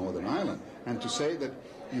group in Northern Ireland. And to say that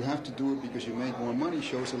you have to do it because you make more money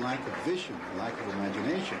shows a lack of vision, a lack of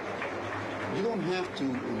imagination. You don't have to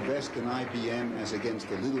invest in IBM as against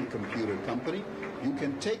a little computer company. You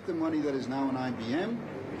can take the money that is now in IBM,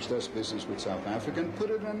 which does business with South Africa, and put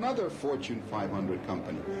it in another Fortune 500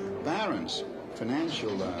 company. Barron's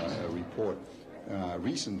financial report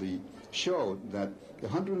recently showed that the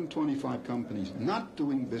 125 companies not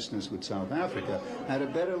doing business with South Africa had a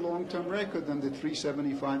better long-term record than the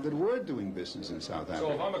 375 that were doing business in South Africa.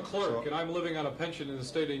 So if I'm a clerk and I'm living on a pension in the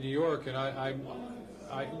state of New York, and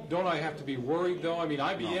don't I have to be worried, though? I mean,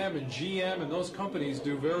 IBM and GM and those companies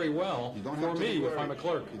do very well for me if I'm a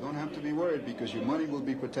clerk. You don't have to be worried because your money will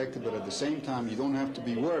be protected, but at the same time, you don't have to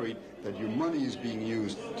be worried that your money is being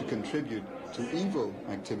used to contribute to evil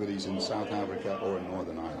activities in South Africa or in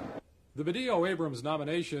Northern Ireland. The Badillo-Abrams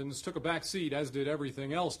nominations took a back seat, as did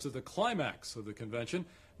everything else, to the climax of the convention,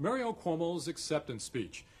 Mario Cuomo's acceptance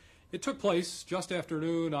speech. It took place just after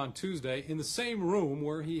noon on Tuesday in the same room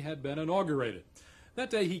where he had been inaugurated. That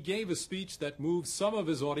day, he gave a speech that moved some of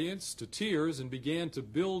his audience to tears and began to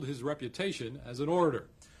build his reputation as an orator.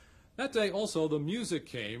 That day, also, the music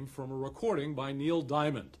came from a recording by Neil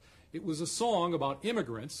Diamond. It was a song about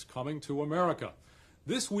immigrants coming to America.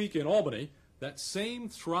 This week in Albany, that same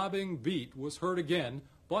throbbing beat was heard again,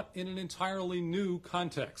 but in an entirely new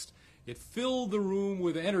context. It filled the room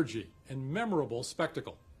with energy and memorable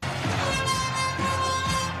spectacle.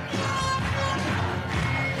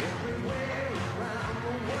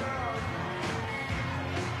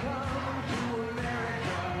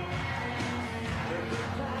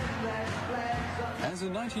 As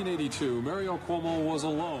in 1982, Mario Cuomo was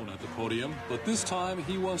alone at the podium, but this time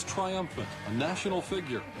he was triumphant, a national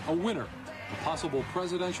figure, a winner, a possible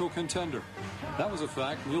presidential contender. That was a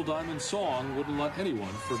fact Neil Diamond's song wouldn't let anyone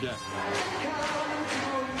forget.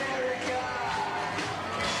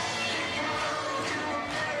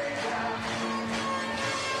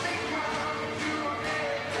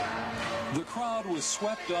 The crowd was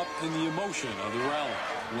swept up in the emotion of the rally.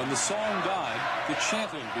 When the song died, the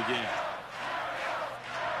chanting began.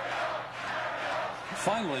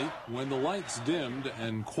 Finally, when the lights dimmed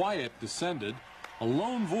and quiet descended, a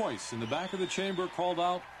lone voice in the back of the chamber called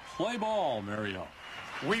out, "Play ball, Mario."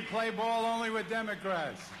 We play ball only with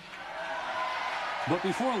Democrats. But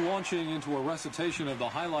before launching into a recitation of the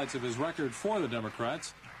highlights of his record for the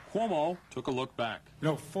Democrats, Cuomo took a look back. You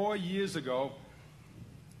know, 4 years ago,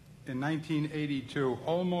 in 1982,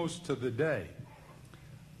 almost to the day,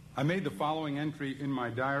 I made the following entry in my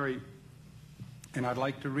diary, and I'd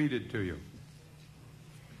like to read it to you.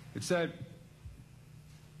 It said,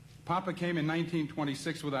 Papa came in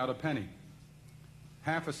 1926 without a penny.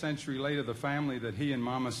 Half a century later, the family that he and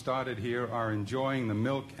Mama started here are enjoying the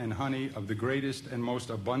milk and honey of the greatest and most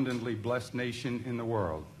abundantly blessed nation in the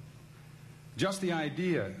world. Just the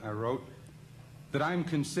idea, I wrote, that I'm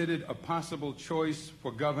considered a possible choice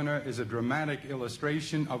for governor is a dramatic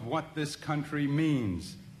illustration of what this country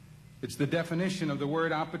means. It's the definition of the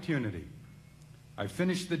word opportunity. I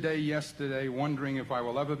finished the day yesterday wondering if I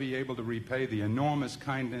will ever be able to repay the enormous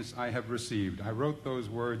kindness I have received. I wrote those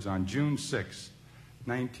words on June 6,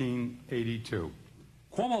 1982.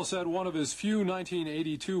 Cuomo said one of his few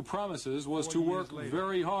 1982 promises was to work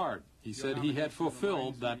very hard. He said he had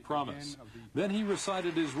fulfilled that promise. Then he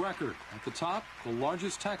recited his record. At the top, the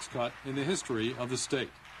largest tax cut in the history of the state.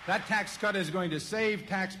 That tax cut is going to save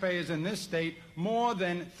taxpayers in this state more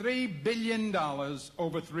than $3 billion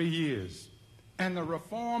over 3 years. And the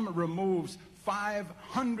reform removes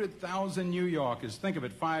 500,000 New Yorkers. Think of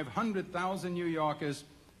it, 500,000 New Yorkers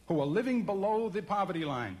who are living below the poverty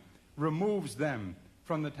line. Removes them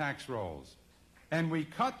from the tax rolls. And we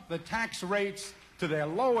cut the tax rates to their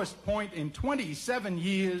lowest point in 27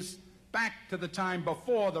 years, back to the time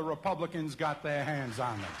before the Republicans got their hands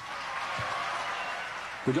on them.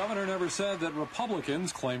 The governor never said that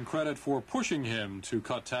Republicans claim credit for pushing him to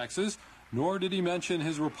cut taxes, nor did he mention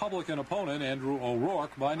his Republican opponent, Andrew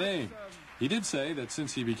O'Rourke, by name. He did say that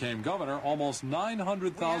since he became governor, almost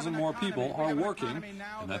 900,000 more people are working,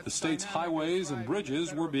 and that the state's highways and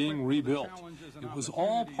bridges were being rebuilt. It was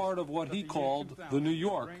all part of what he called the New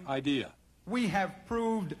York idea. We have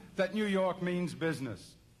proved that New York means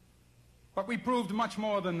business. But we proved much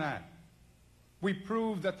more than that. We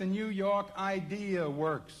proved that the New York idea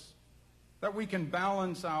works, that we can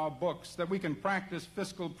balance our books, that we can practice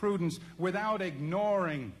fiscal prudence without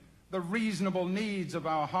ignoring the reasonable needs of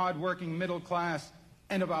our hard-working middle class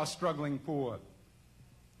and of our struggling poor.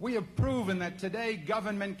 We have proven that today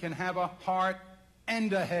government can have a heart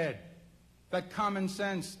and a head, that common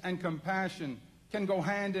sense and compassion can go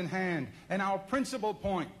hand in hand. And our principal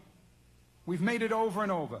point, we've made it over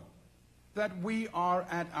and over, that we are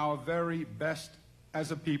at our very best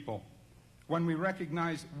as a people when we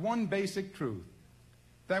recognize one basic truth,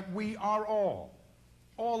 that we are all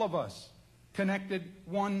of us, connected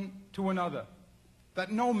one to another, that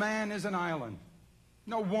no man is an island,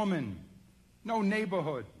 no woman, no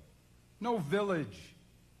neighborhood, no village,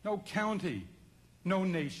 no county, no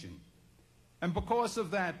nation. And because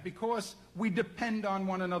of that, because we depend on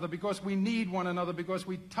one another, because we need one another, because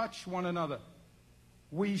we touch one another,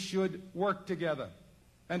 we should work together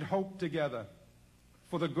and hope together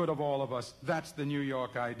for the good of all of us. That's the New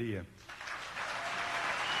York idea.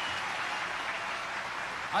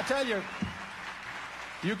 I tell you,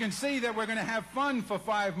 you can see that we're going to have fun for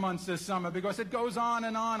 5 months this summer because it goes on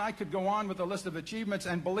and on. I could go on with a list of achievements,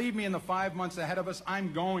 and believe me, in the 5 months ahead of us,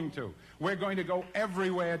 I'm going to. We're going to go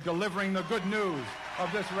everywhere delivering the good news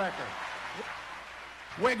of this record.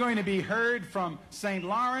 We're going to be heard from St.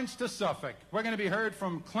 Lawrence to Suffolk. We're going to be heard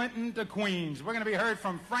from Clinton to Queens. We're going to be heard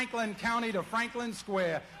from Franklin County to Franklin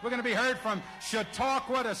Square. We're going to be heard from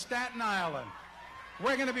Chautauqua to Staten Island.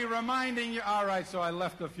 We're going to be reminding you, all right, so I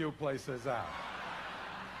left a few places out.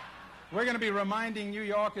 We're going to be reminding New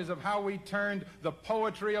Yorkers of how we turned the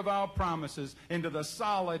poetry of our promises into the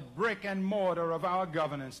solid brick and mortar of our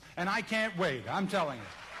governance. And I can't wait, I'm telling you.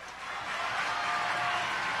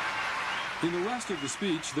 In the rest of the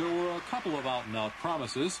speech, there were a couple of out-and-out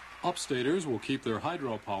promises. Upstaters will keep their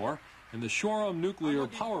hydropower, and the Shoreham nuclear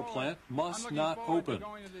power plant must not open.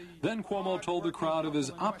 Then Cuomo told the crowd of his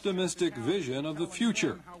optimistic vision of the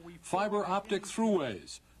future: fiber optic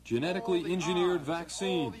throughways, genetically engineered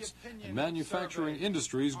vaccines, and manufacturing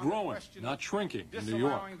industries growing, not shrinking, in New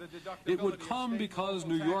York. It would come because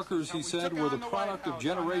New Yorkers, he said, were the product of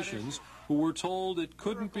generations who were told it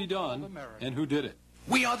couldn't be done and who did it.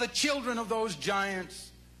 We are the children of those giants.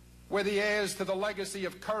 We're the heirs to the legacy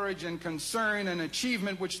of courage and concern and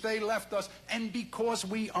achievement which they left us, and because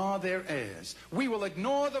we are their heirs, we will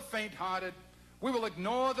ignore the faint-hearted, we will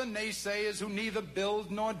ignore the naysayers who neither build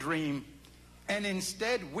nor dream, and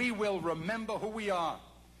instead we will remember who we are.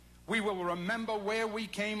 We will remember where we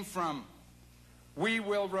came from. We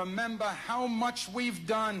will remember how much we've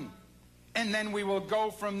done, and then we will go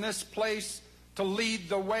from this place to lead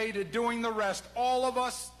the way to doing the rest. All of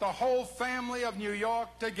us, the whole family of New York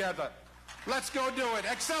together. Let's go do it.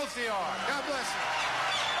 Excelsior. God bless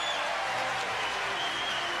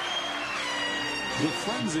you. The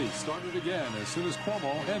frenzy started again as soon as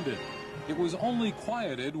Cuomo ended. It was only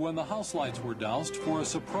quieted when the house lights were doused for a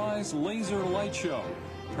surprise laser light show,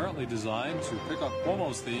 apparently designed to pick up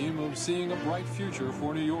Cuomo's theme of seeing a bright future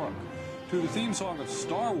for New York. To the theme song of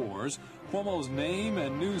Star Wars, Cuomo's name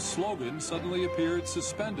and news slogan suddenly appeared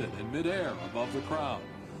suspended in midair above the crowd.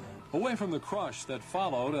 Away from the crush that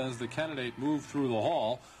followed as the candidate moved through the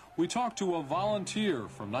hall, we talked to a volunteer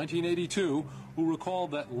from 1982 who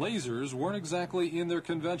recalled that lasers weren't exactly in their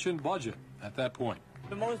convention budget at that point.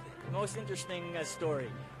 The most interesting story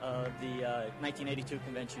of the 1982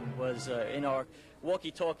 convention was in our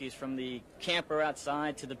walkie-talkies from the camper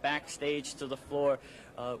outside to the backstage to the floor.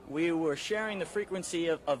 We were sharing the frequency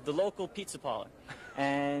of the local pizza parlor.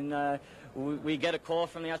 And we get a call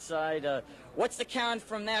from the outside, what's the count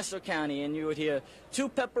from Nassau County? And you would hear, 2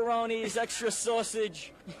 pepperonis, extra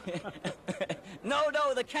sausage. No,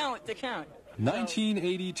 the count.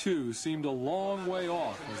 1982 seemed a long way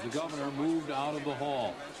off as the governor moved out of the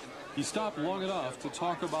hall. He stopped long enough to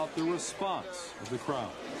talk about the response of the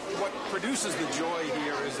crowd. What produces the joy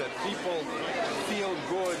here is that people feel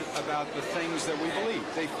good about the things that we believe.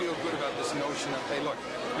 They feel good about this notion of, hey, look,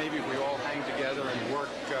 maybe if we all hang together and work,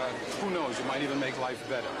 who knows, it might even make life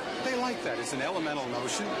better. They like that. It's an elemental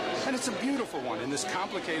notion, and it's a beautiful one. In this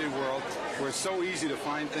complicated world where it's so easy to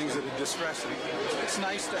find things that are distressing, it's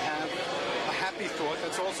nice to have a happy thought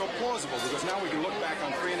that's also plausible, because now we can look back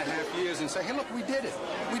on 3.5 years and say, hey, look, we did it.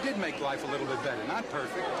 We did make life a little bit better. Not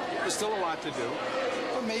perfect. There's still a lot to do.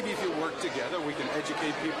 But maybe if you work together, we can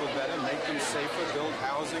educate people better, make them safer, build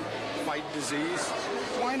housing, fight disease.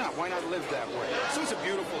 Why not? Why not live that way? So it's a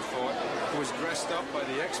beautiful thought. It was dressed up by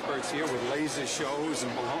the experts here with laser shows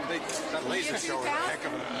and balloons. That laser show is a heck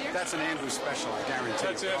of a... That's an Andrew special, I guarantee.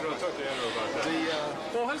 That's Andrew. I'll talk to Andrew about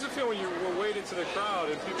that. Well, how does it feel when you were wading to the crowd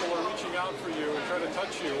and people are reaching out for you and trying to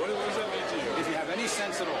touch you? What does that mean to you? If you have any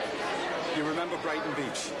sense at all, you remember Brighton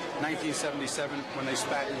Beach, 1977, when they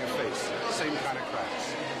spat in your face. Same kind of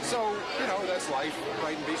crowds. So, you know, that's life.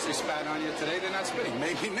 Brighton Beach, they spat on you today, they're not spitting.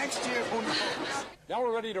 Maybe next year, who knows? Now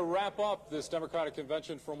we're ready to wrap up this Democratic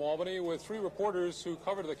convention from Albany with 3 reporters who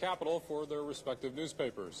covered the Capitol for their respective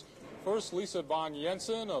newspapers. First, Lisa Bong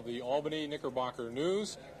Jensen of the Albany Knickerbocker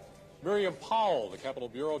News, Miriam Powell, the Capitol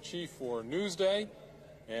Bureau Chief for Newsday,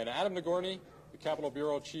 and Adam Nagorny, the Capitol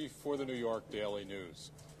Bureau Chief for the New York Daily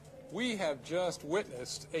News. We have just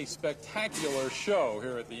witnessed a spectacular show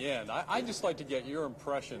here at the end. I'd just like to get your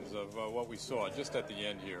impressions of what we saw just at the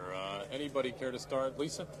end here. Anybody care to start?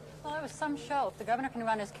 Lisa? Well, it was some show. If the governor can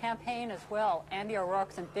run his campaign as well, Andy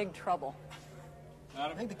O'Rourke's in big trouble.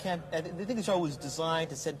 I think the show was designed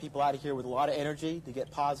to send people out of here with a lot of energy, to get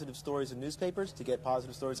positive stories in newspapers, to get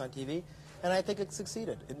positive stories on TV, and I think it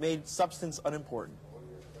succeeded. It made substance unimportant.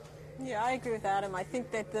 Yeah, I agree with Adam. I think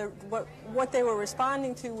that what they were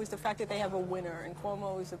responding to was the fact that they have a winner, and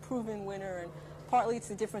Cuomo is a proven winner, and partly it's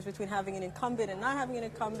the difference between having an incumbent and not having an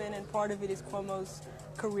incumbent, and part of it is Cuomo's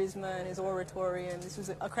charisma and his oratory, and this was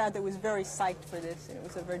a crowd that was very psyched for this, and it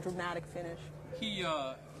was a very dramatic finish.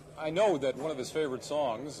 I know that one of his favorite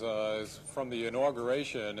songs is from the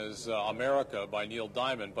inauguration is America by Neil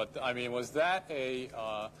Diamond, but I mean, was that a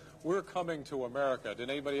we're coming to America?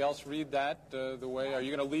 Did anybody else read that the way? Are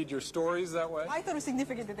you going to lead your stories that way? I thought it was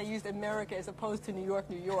significant that they used America as opposed to New York,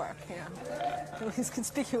 New York. Yeah. It was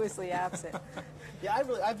conspicuously absent. Yeah,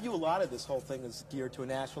 I view a lot of this whole thing as geared to a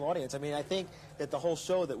national audience. I mean, I think that the whole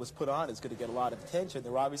show that was put on is going to get a lot of attention.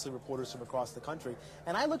 There were obviously reporters from across the country.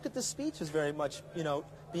 And I looked at the speech as very much, you know,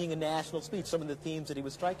 being a national speech. Some of the themes that he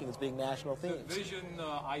was striking as being national themes. The vision,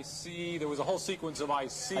 I see, there was a whole sequence of I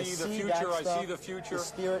see the future, I see the future. The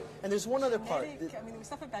spirit. And there's one other part. I mean, there was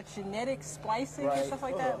stuff about genetic splicing and stuff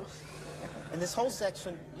like that. And this whole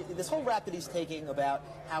section, this whole rap that he's taking about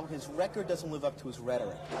how his record doesn't live up to his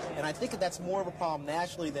rhetoric. And I think that that's more of a problem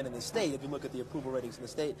nationally than in the state. If you look at the approval ratings in the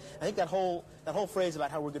state, I think that whole phrase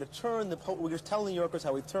about how we're going to turn we're just telling New Yorkers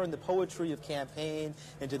how we've turned the poetry of campaign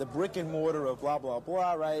into the brick and mortar of blah blah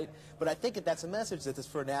blah, right? But I think that that's a message that is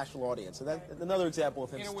for a national audience. And that's another example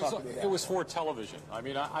of him talking about that. It was for television. I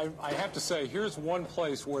mean, I have to say, here's one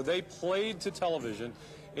place where they played to television.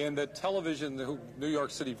 And that television, the New York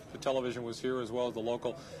City television was here as well as the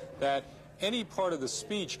local, that any part of the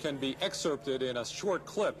speech can be excerpted in a short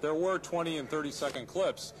clip. There were 20 and 30-second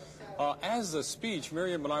clips. As the speech,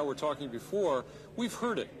 Miriam and I were talking before, we've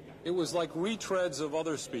heard it. It was like retreads of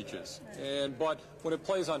other speeches. But when it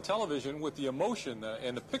plays on television with the emotion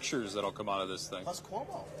and the pictures that'll come out of this thing. Plus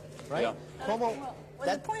Cuomo, right? Yeah. Cuomo.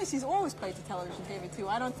 Well, the point is he's always played to television, David, too.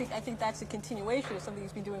 I think that's a continuation of something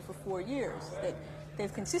he's been doing for 4 years. That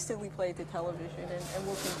they've consistently played to television and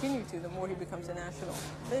will continue to the more he becomes a national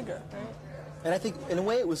figure, right? And I think, in a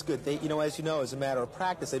way, it was good. They, you know, as you know, as a matter of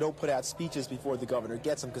practice, they don't put out speeches before the governor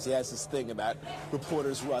gets them because he has this thing about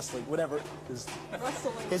reporters rustling, whatever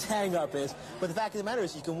his hang-up is. But the fact of the matter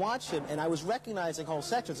is, you can watch him, and I was recognizing whole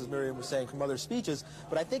sections, as Miriam was saying, from other speeches,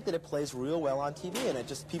 but I think that it plays real well on TV, and it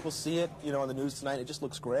just, people see it, you know, on the news tonight, it just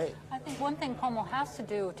looks great. I think one thing Cuomo has to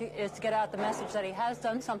do is to get out the message that he has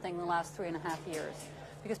done something in the last 3.5 years.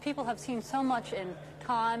 Because people have seen so much in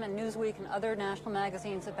Time and Newsweek and other national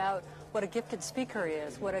magazines about what a gifted speaker he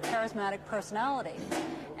is, what a charismatic personality.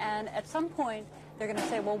 And at some point, they're going to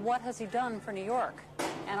say, well, what has he done for New York?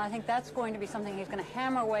 And I think that's going to be something he's going to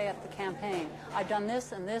hammer away at the campaign. I've done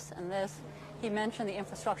this and this and this. He mentioned the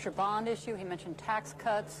infrastructure bond issue. He mentioned tax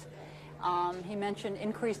cuts. He mentioned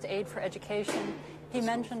increased aid for education. He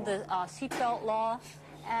mentioned the seatbelt law.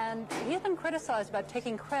 And he's been criticized about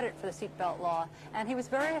taking credit for the seatbelt law. And he was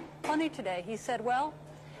very funny today. He said, well,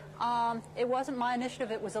 it wasn't my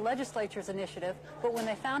initiative, it was the legislature's initiative. But when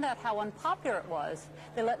they found out how unpopular it was,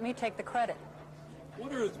 they let me take the credit.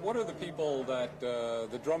 What are the people that,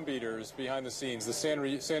 the drum beaters behind the scenes, the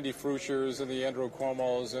Sandy Fruchers and the Andrew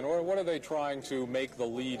Cuomos, and or what are they trying to make the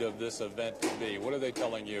lead of this event to be? What are they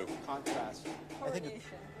telling you? Contrast. I think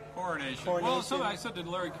Coronation. Well, I said to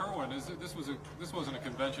Larry Kerwin, this wasn't a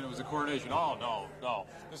convention, it was a coronation. Oh, no.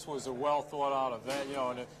 This was a well thought out event, you know,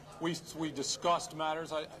 and we discussed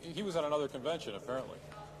matters. He was at another convention, apparently.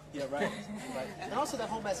 Yeah, right. And also that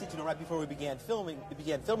whole message, you know, right before we began filming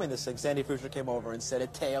this thing, Sandy Frucher came over and said a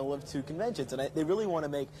tale of two conventions. And they really want to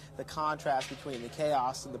make the contrast between the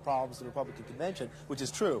chaos and the problems of the Republican convention, which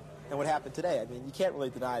is true, and what happened today. I mean, you can't really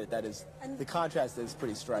deny that is, the contrast is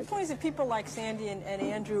pretty striking. The point is that people like Sandy and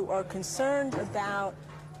Andrew are concerned about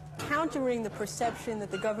countering the perception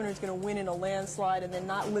that the governor is going to win in a landslide and then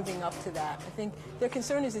not living up to that. I think their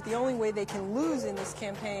concern is that the only way they can lose in this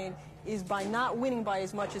campaign is by not winning by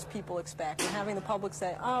as much as people expect and having the public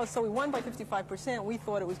say, oh, so we won by 55%, we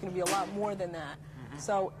thought it was going to be a lot more than that.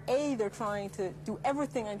 So, A, they're trying to do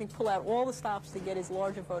everything, I think, pull out all the stops to get as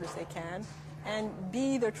large a vote as they can, and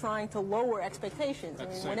B, they're trying to lower expectations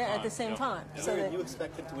at the same time. So you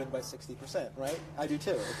expect him to win by 60%, right? I do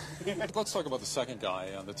too. Let's talk about the second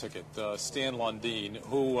guy on the ticket, Stan Lundeen,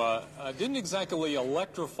 who didn't exactly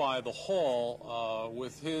electrify the hall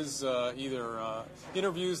with his either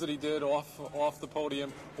interviews that he did off the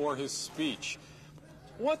podium or his speech.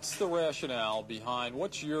 What's the rationale behind,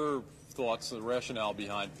 what's your thoughts, the rationale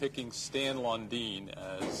behind picking Stan Lundeen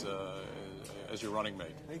as your running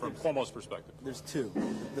mate, from Cuomo's perspective? There's two.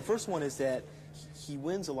 The first one is that he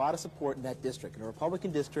wins a lot of support in that district. In a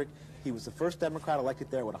Republican district, he was the first Democrat elected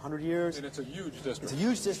there, 100 years? And it's a huge district. It's a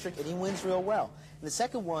huge district, and he wins real well. And the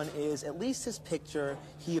second one is, at least his picture,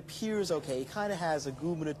 he appears okay. He kind of has a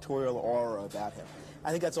gubernatorial aura about him. I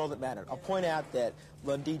think that's all that mattered. I'll point out that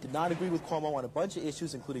Lundeen did not agree with Cuomo on a bunch of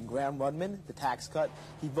issues, including Graham-Rudman, the tax cut.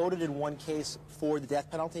 He voted in one case for the death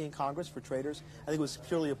penalty in Congress for traitors. I think it was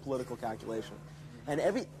purely a political calculation. And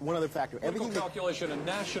one other factor. Political calculation, a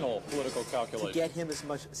national political calculation. To get him as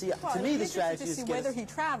much. See, well, to me, the strategy is to see whether he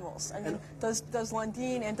travels. I mean, does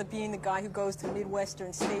Lundeen end up being the guy who goes to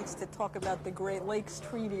Midwestern states to talk about the Great Lakes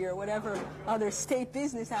Treaty or whatever other state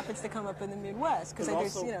business happens to come up in the Midwest? Because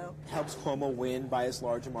also helps Cuomo win by as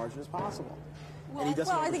large a margin as possible. Well,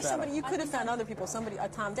 I think you could have found other people.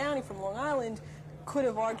 Tom Downey from Long Island could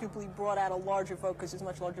have arguably brought out a larger vote because there's a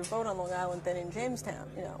much larger vote on Long Island than in Jamestown,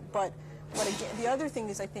 But again, the other thing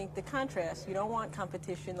is, I think, the contrast. You don't want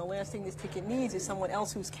competition. The last thing this ticket needs is someone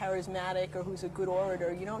else who's charismatic or who's a good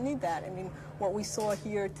orator. You don't need that. I mean, what we saw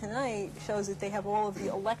here tonight shows that they have all of the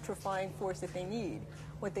electrifying force that they need.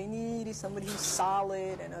 What they need is somebody who's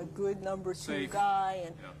solid and a good number two guy.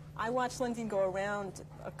 And I watched Lundeen go around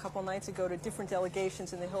a couple nights ago to different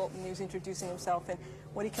delegations in the Hilton. He was introducing himself, and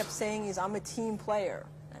what he kept saying is, "I'm a team player."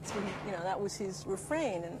 That's what that was his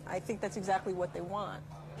refrain, and I think that's exactly what they want.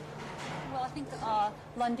 Well, I think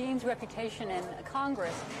Lundeen's reputation in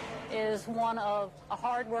Congress is one of a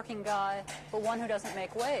hard-working guy, but one who doesn't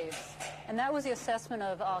make waves. And that was the assessment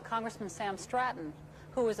of Congressman Sam Stratton,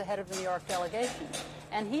 who was the head of the New York delegation.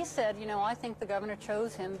 And he said, I think the governor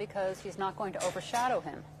chose him because he's not going to overshadow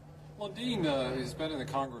him. Lundeen has been in the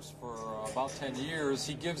Congress for about 10 years.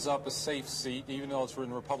 He gives up a safe seat, even though it's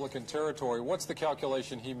in Republican territory. What's the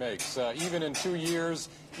calculation he makes? Even in 2 years,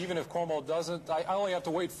 even if Cuomo doesn't, I only have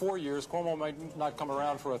to wait 4 years. Cuomo might not come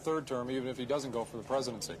around for a third term, even if he doesn't go for the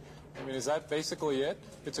presidency. I mean, is that basically it?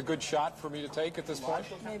 It's a good shot for me to take at this point?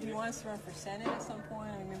 Maybe he wants to run for Senate at some point.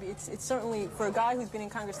 I mean, maybe it's certainly, for a guy who's been in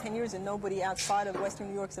Congress 10 years and nobody outside of Western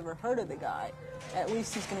New York's ever heard of the guy, at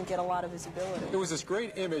least he's going to get a lot of visibility. There was this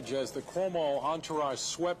great image as the Cuomo entourage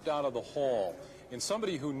swept out of the hall. And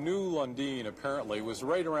somebody who knew Lundeen, apparently, was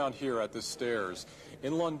right around here at the stairs.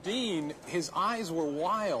 And Lundeen, his eyes were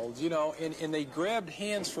wild, and they grabbed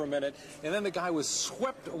hands for a minute, and then the guy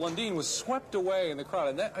Lundeen was swept away in the crowd.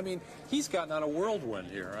 And that, I mean, he's gotten on a whirlwind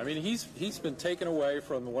here. I mean, he's been taken away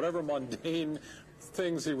from whatever mundane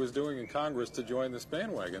things he was doing in Congress to join this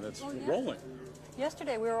bandwagon that's rolling.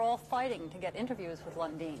 Yesterday, we were all fighting to get interviews with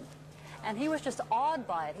Lundeen. And he was just awed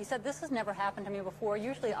by it. He said, this has never happened to me before.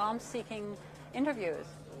 Usually I'm seeking interviews.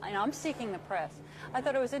 I'm seeking the press. I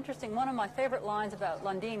thought it was interesting. One of my favorite lines about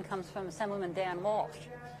Lundin comes from Assemblyman Dan Walsh.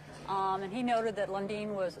 And he noted that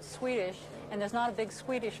Lundin was Swedish, and there's not a big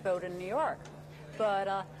Swedish vote in New York.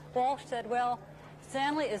 But Walsh said, well,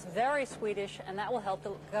 Stanley is very Swedish, and that will help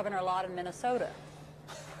the governor a lot in Minnesota.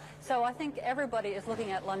 So I think everybody is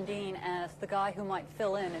looking at Lundin as the guy who might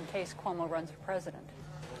fill in case Cuomo runs for president.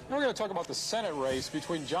 Now we're going to talk about the Senate race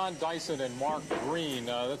between John Dyson and Mark Green.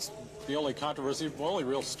 That's the only controversy, the only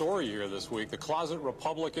real story here this week. The closet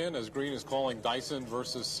Republican, as Green is calling Dyson,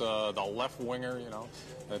 versus the left-winger, you know,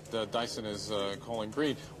 that Dyson is calling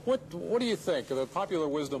Green. What do you think? The popular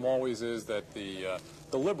wisdom always is that the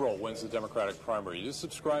liberal wins the Democratic primary. You just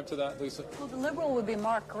subscribe to that, Lisa? Well, the liberal would be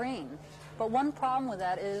Mark Green. But one problem with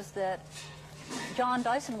that is that John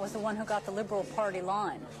Dyson was the one who got the Liberal Party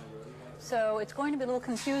line. So it's going to be a little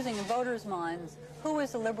confusing in voters' minds who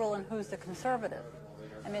is the liberal and who's the conservative.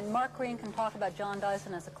 I mean, Mark Green can talk about John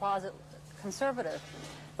Dyson as a closet conservative,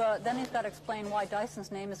 but then he's got to explain why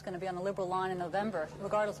Dyson's name is going to be on the liberal line in November,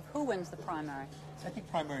 regardless of who wins the primary. I think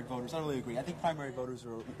primary voters, I don't really agree. I think primary voters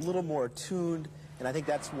are a little more attuned, and I think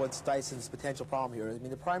that's what's Dyson's potential problem here. I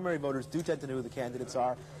mean, the primary voters do tend to know who the candidates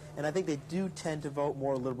are, and I think they do tend to vote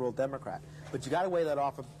more liberal Democrat. But you got to weigh that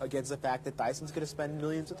off against the fact that Dyson's going to spend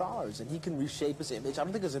millions of dollars, and he can reshape his image. I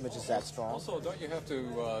don't think his image is that strong. Also, don't you have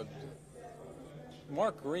to...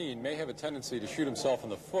 Mark Green may have a tendency to shoot himself in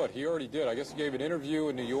the foot. He already did. I guess he gave an interview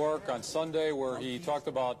in New York on Sunday where he talked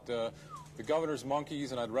about the governor's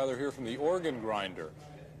monkeys, and I'd rather hear from the organ grinder.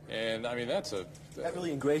 And, I mean, that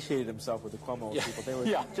really ingratiated himself with the Cuomo people. They were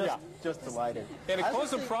just delighted. And it caused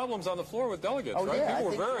some problems on the floor with delegates, right? Yeah,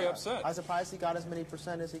 people were very upset. I was surprised he got as many %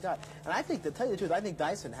 as he got. And I think, to tell you the truth, I think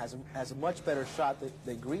Dyson has a much better shot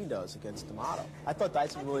than Green does against D'Amato. I thought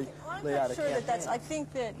Dyson really laid out a campaign. I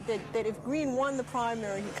think that if Green won the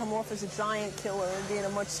primary, he'd come off as a giant killer and be in a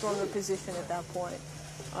much stronger position at that point.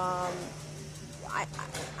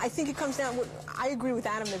 I think it comes down, I agree with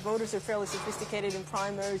Adam that voters are fairly sophisticated in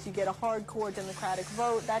primaries. You get a hardcore Democratic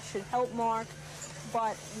vote. That should help Mark.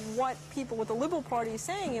 But what the Liberal Party is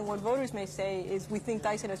saying and what voters may say is we think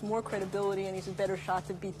Dyson has more credibility and he's a better shot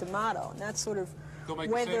to beat D'Amato. And that's sort of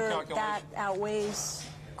whether that outweighs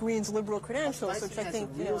Green's liberal credentials, which I think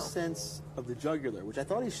has a real sense of the jugular, which I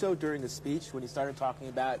thought he showed during the speech when he started talking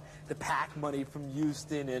about the PAC money from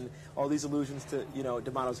Houston and all these allusions to,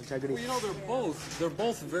 D'Amato's integrity. Well, they're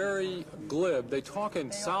both very glib. They talk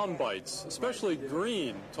in sound bites, especially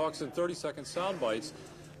Green talks in 30-second sound bites.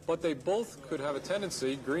 But they both could have a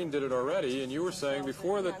tendency. Green did it already, and you were saying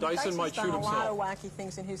before that Dyson might shoot himself. Dyson's done a lot of wacky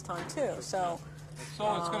things in his time too. So it's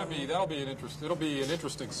going to be it'll be an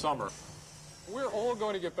interesting summer. We're all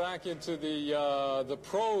going to get back into the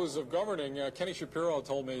pros of governing. Kenny Shapiro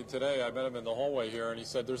told me today, I met him in the hallway here, and he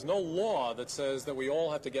said there's no law that says that we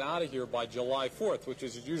all have to get out of here by July 4th, which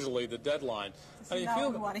is usually the deadline. How do you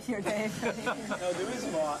feel? We want to hear, Dave. No, there is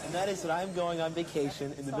a law, and that is that I'm going on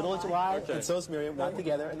vacation in the middle of July, and so is Miriam, not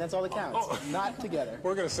together, and that's all that counts. Not together.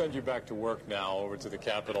 We're going to send you back to work now over to the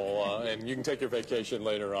Capitol, and you can take your vacation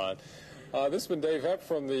later on. This has been Dave Hepp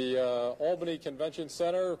from the Albany Convention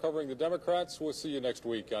Center covering the Democrats. We'll see you next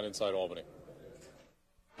week on Inside Albany.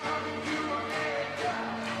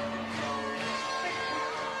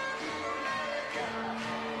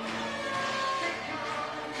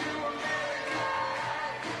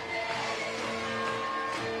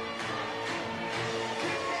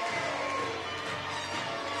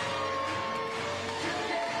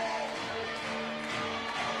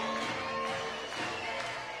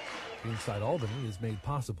 Inside Albany is made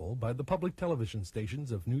possible by the public television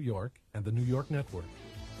stations of New York and the New York Network.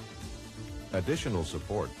 Additional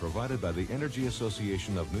support provided by the Energy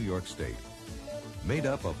Association of New York State, made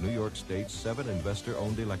up of New York State's 7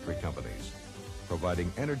 investor-owned electric companies,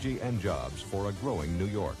 providing energy and jobs for a growing New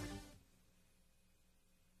York.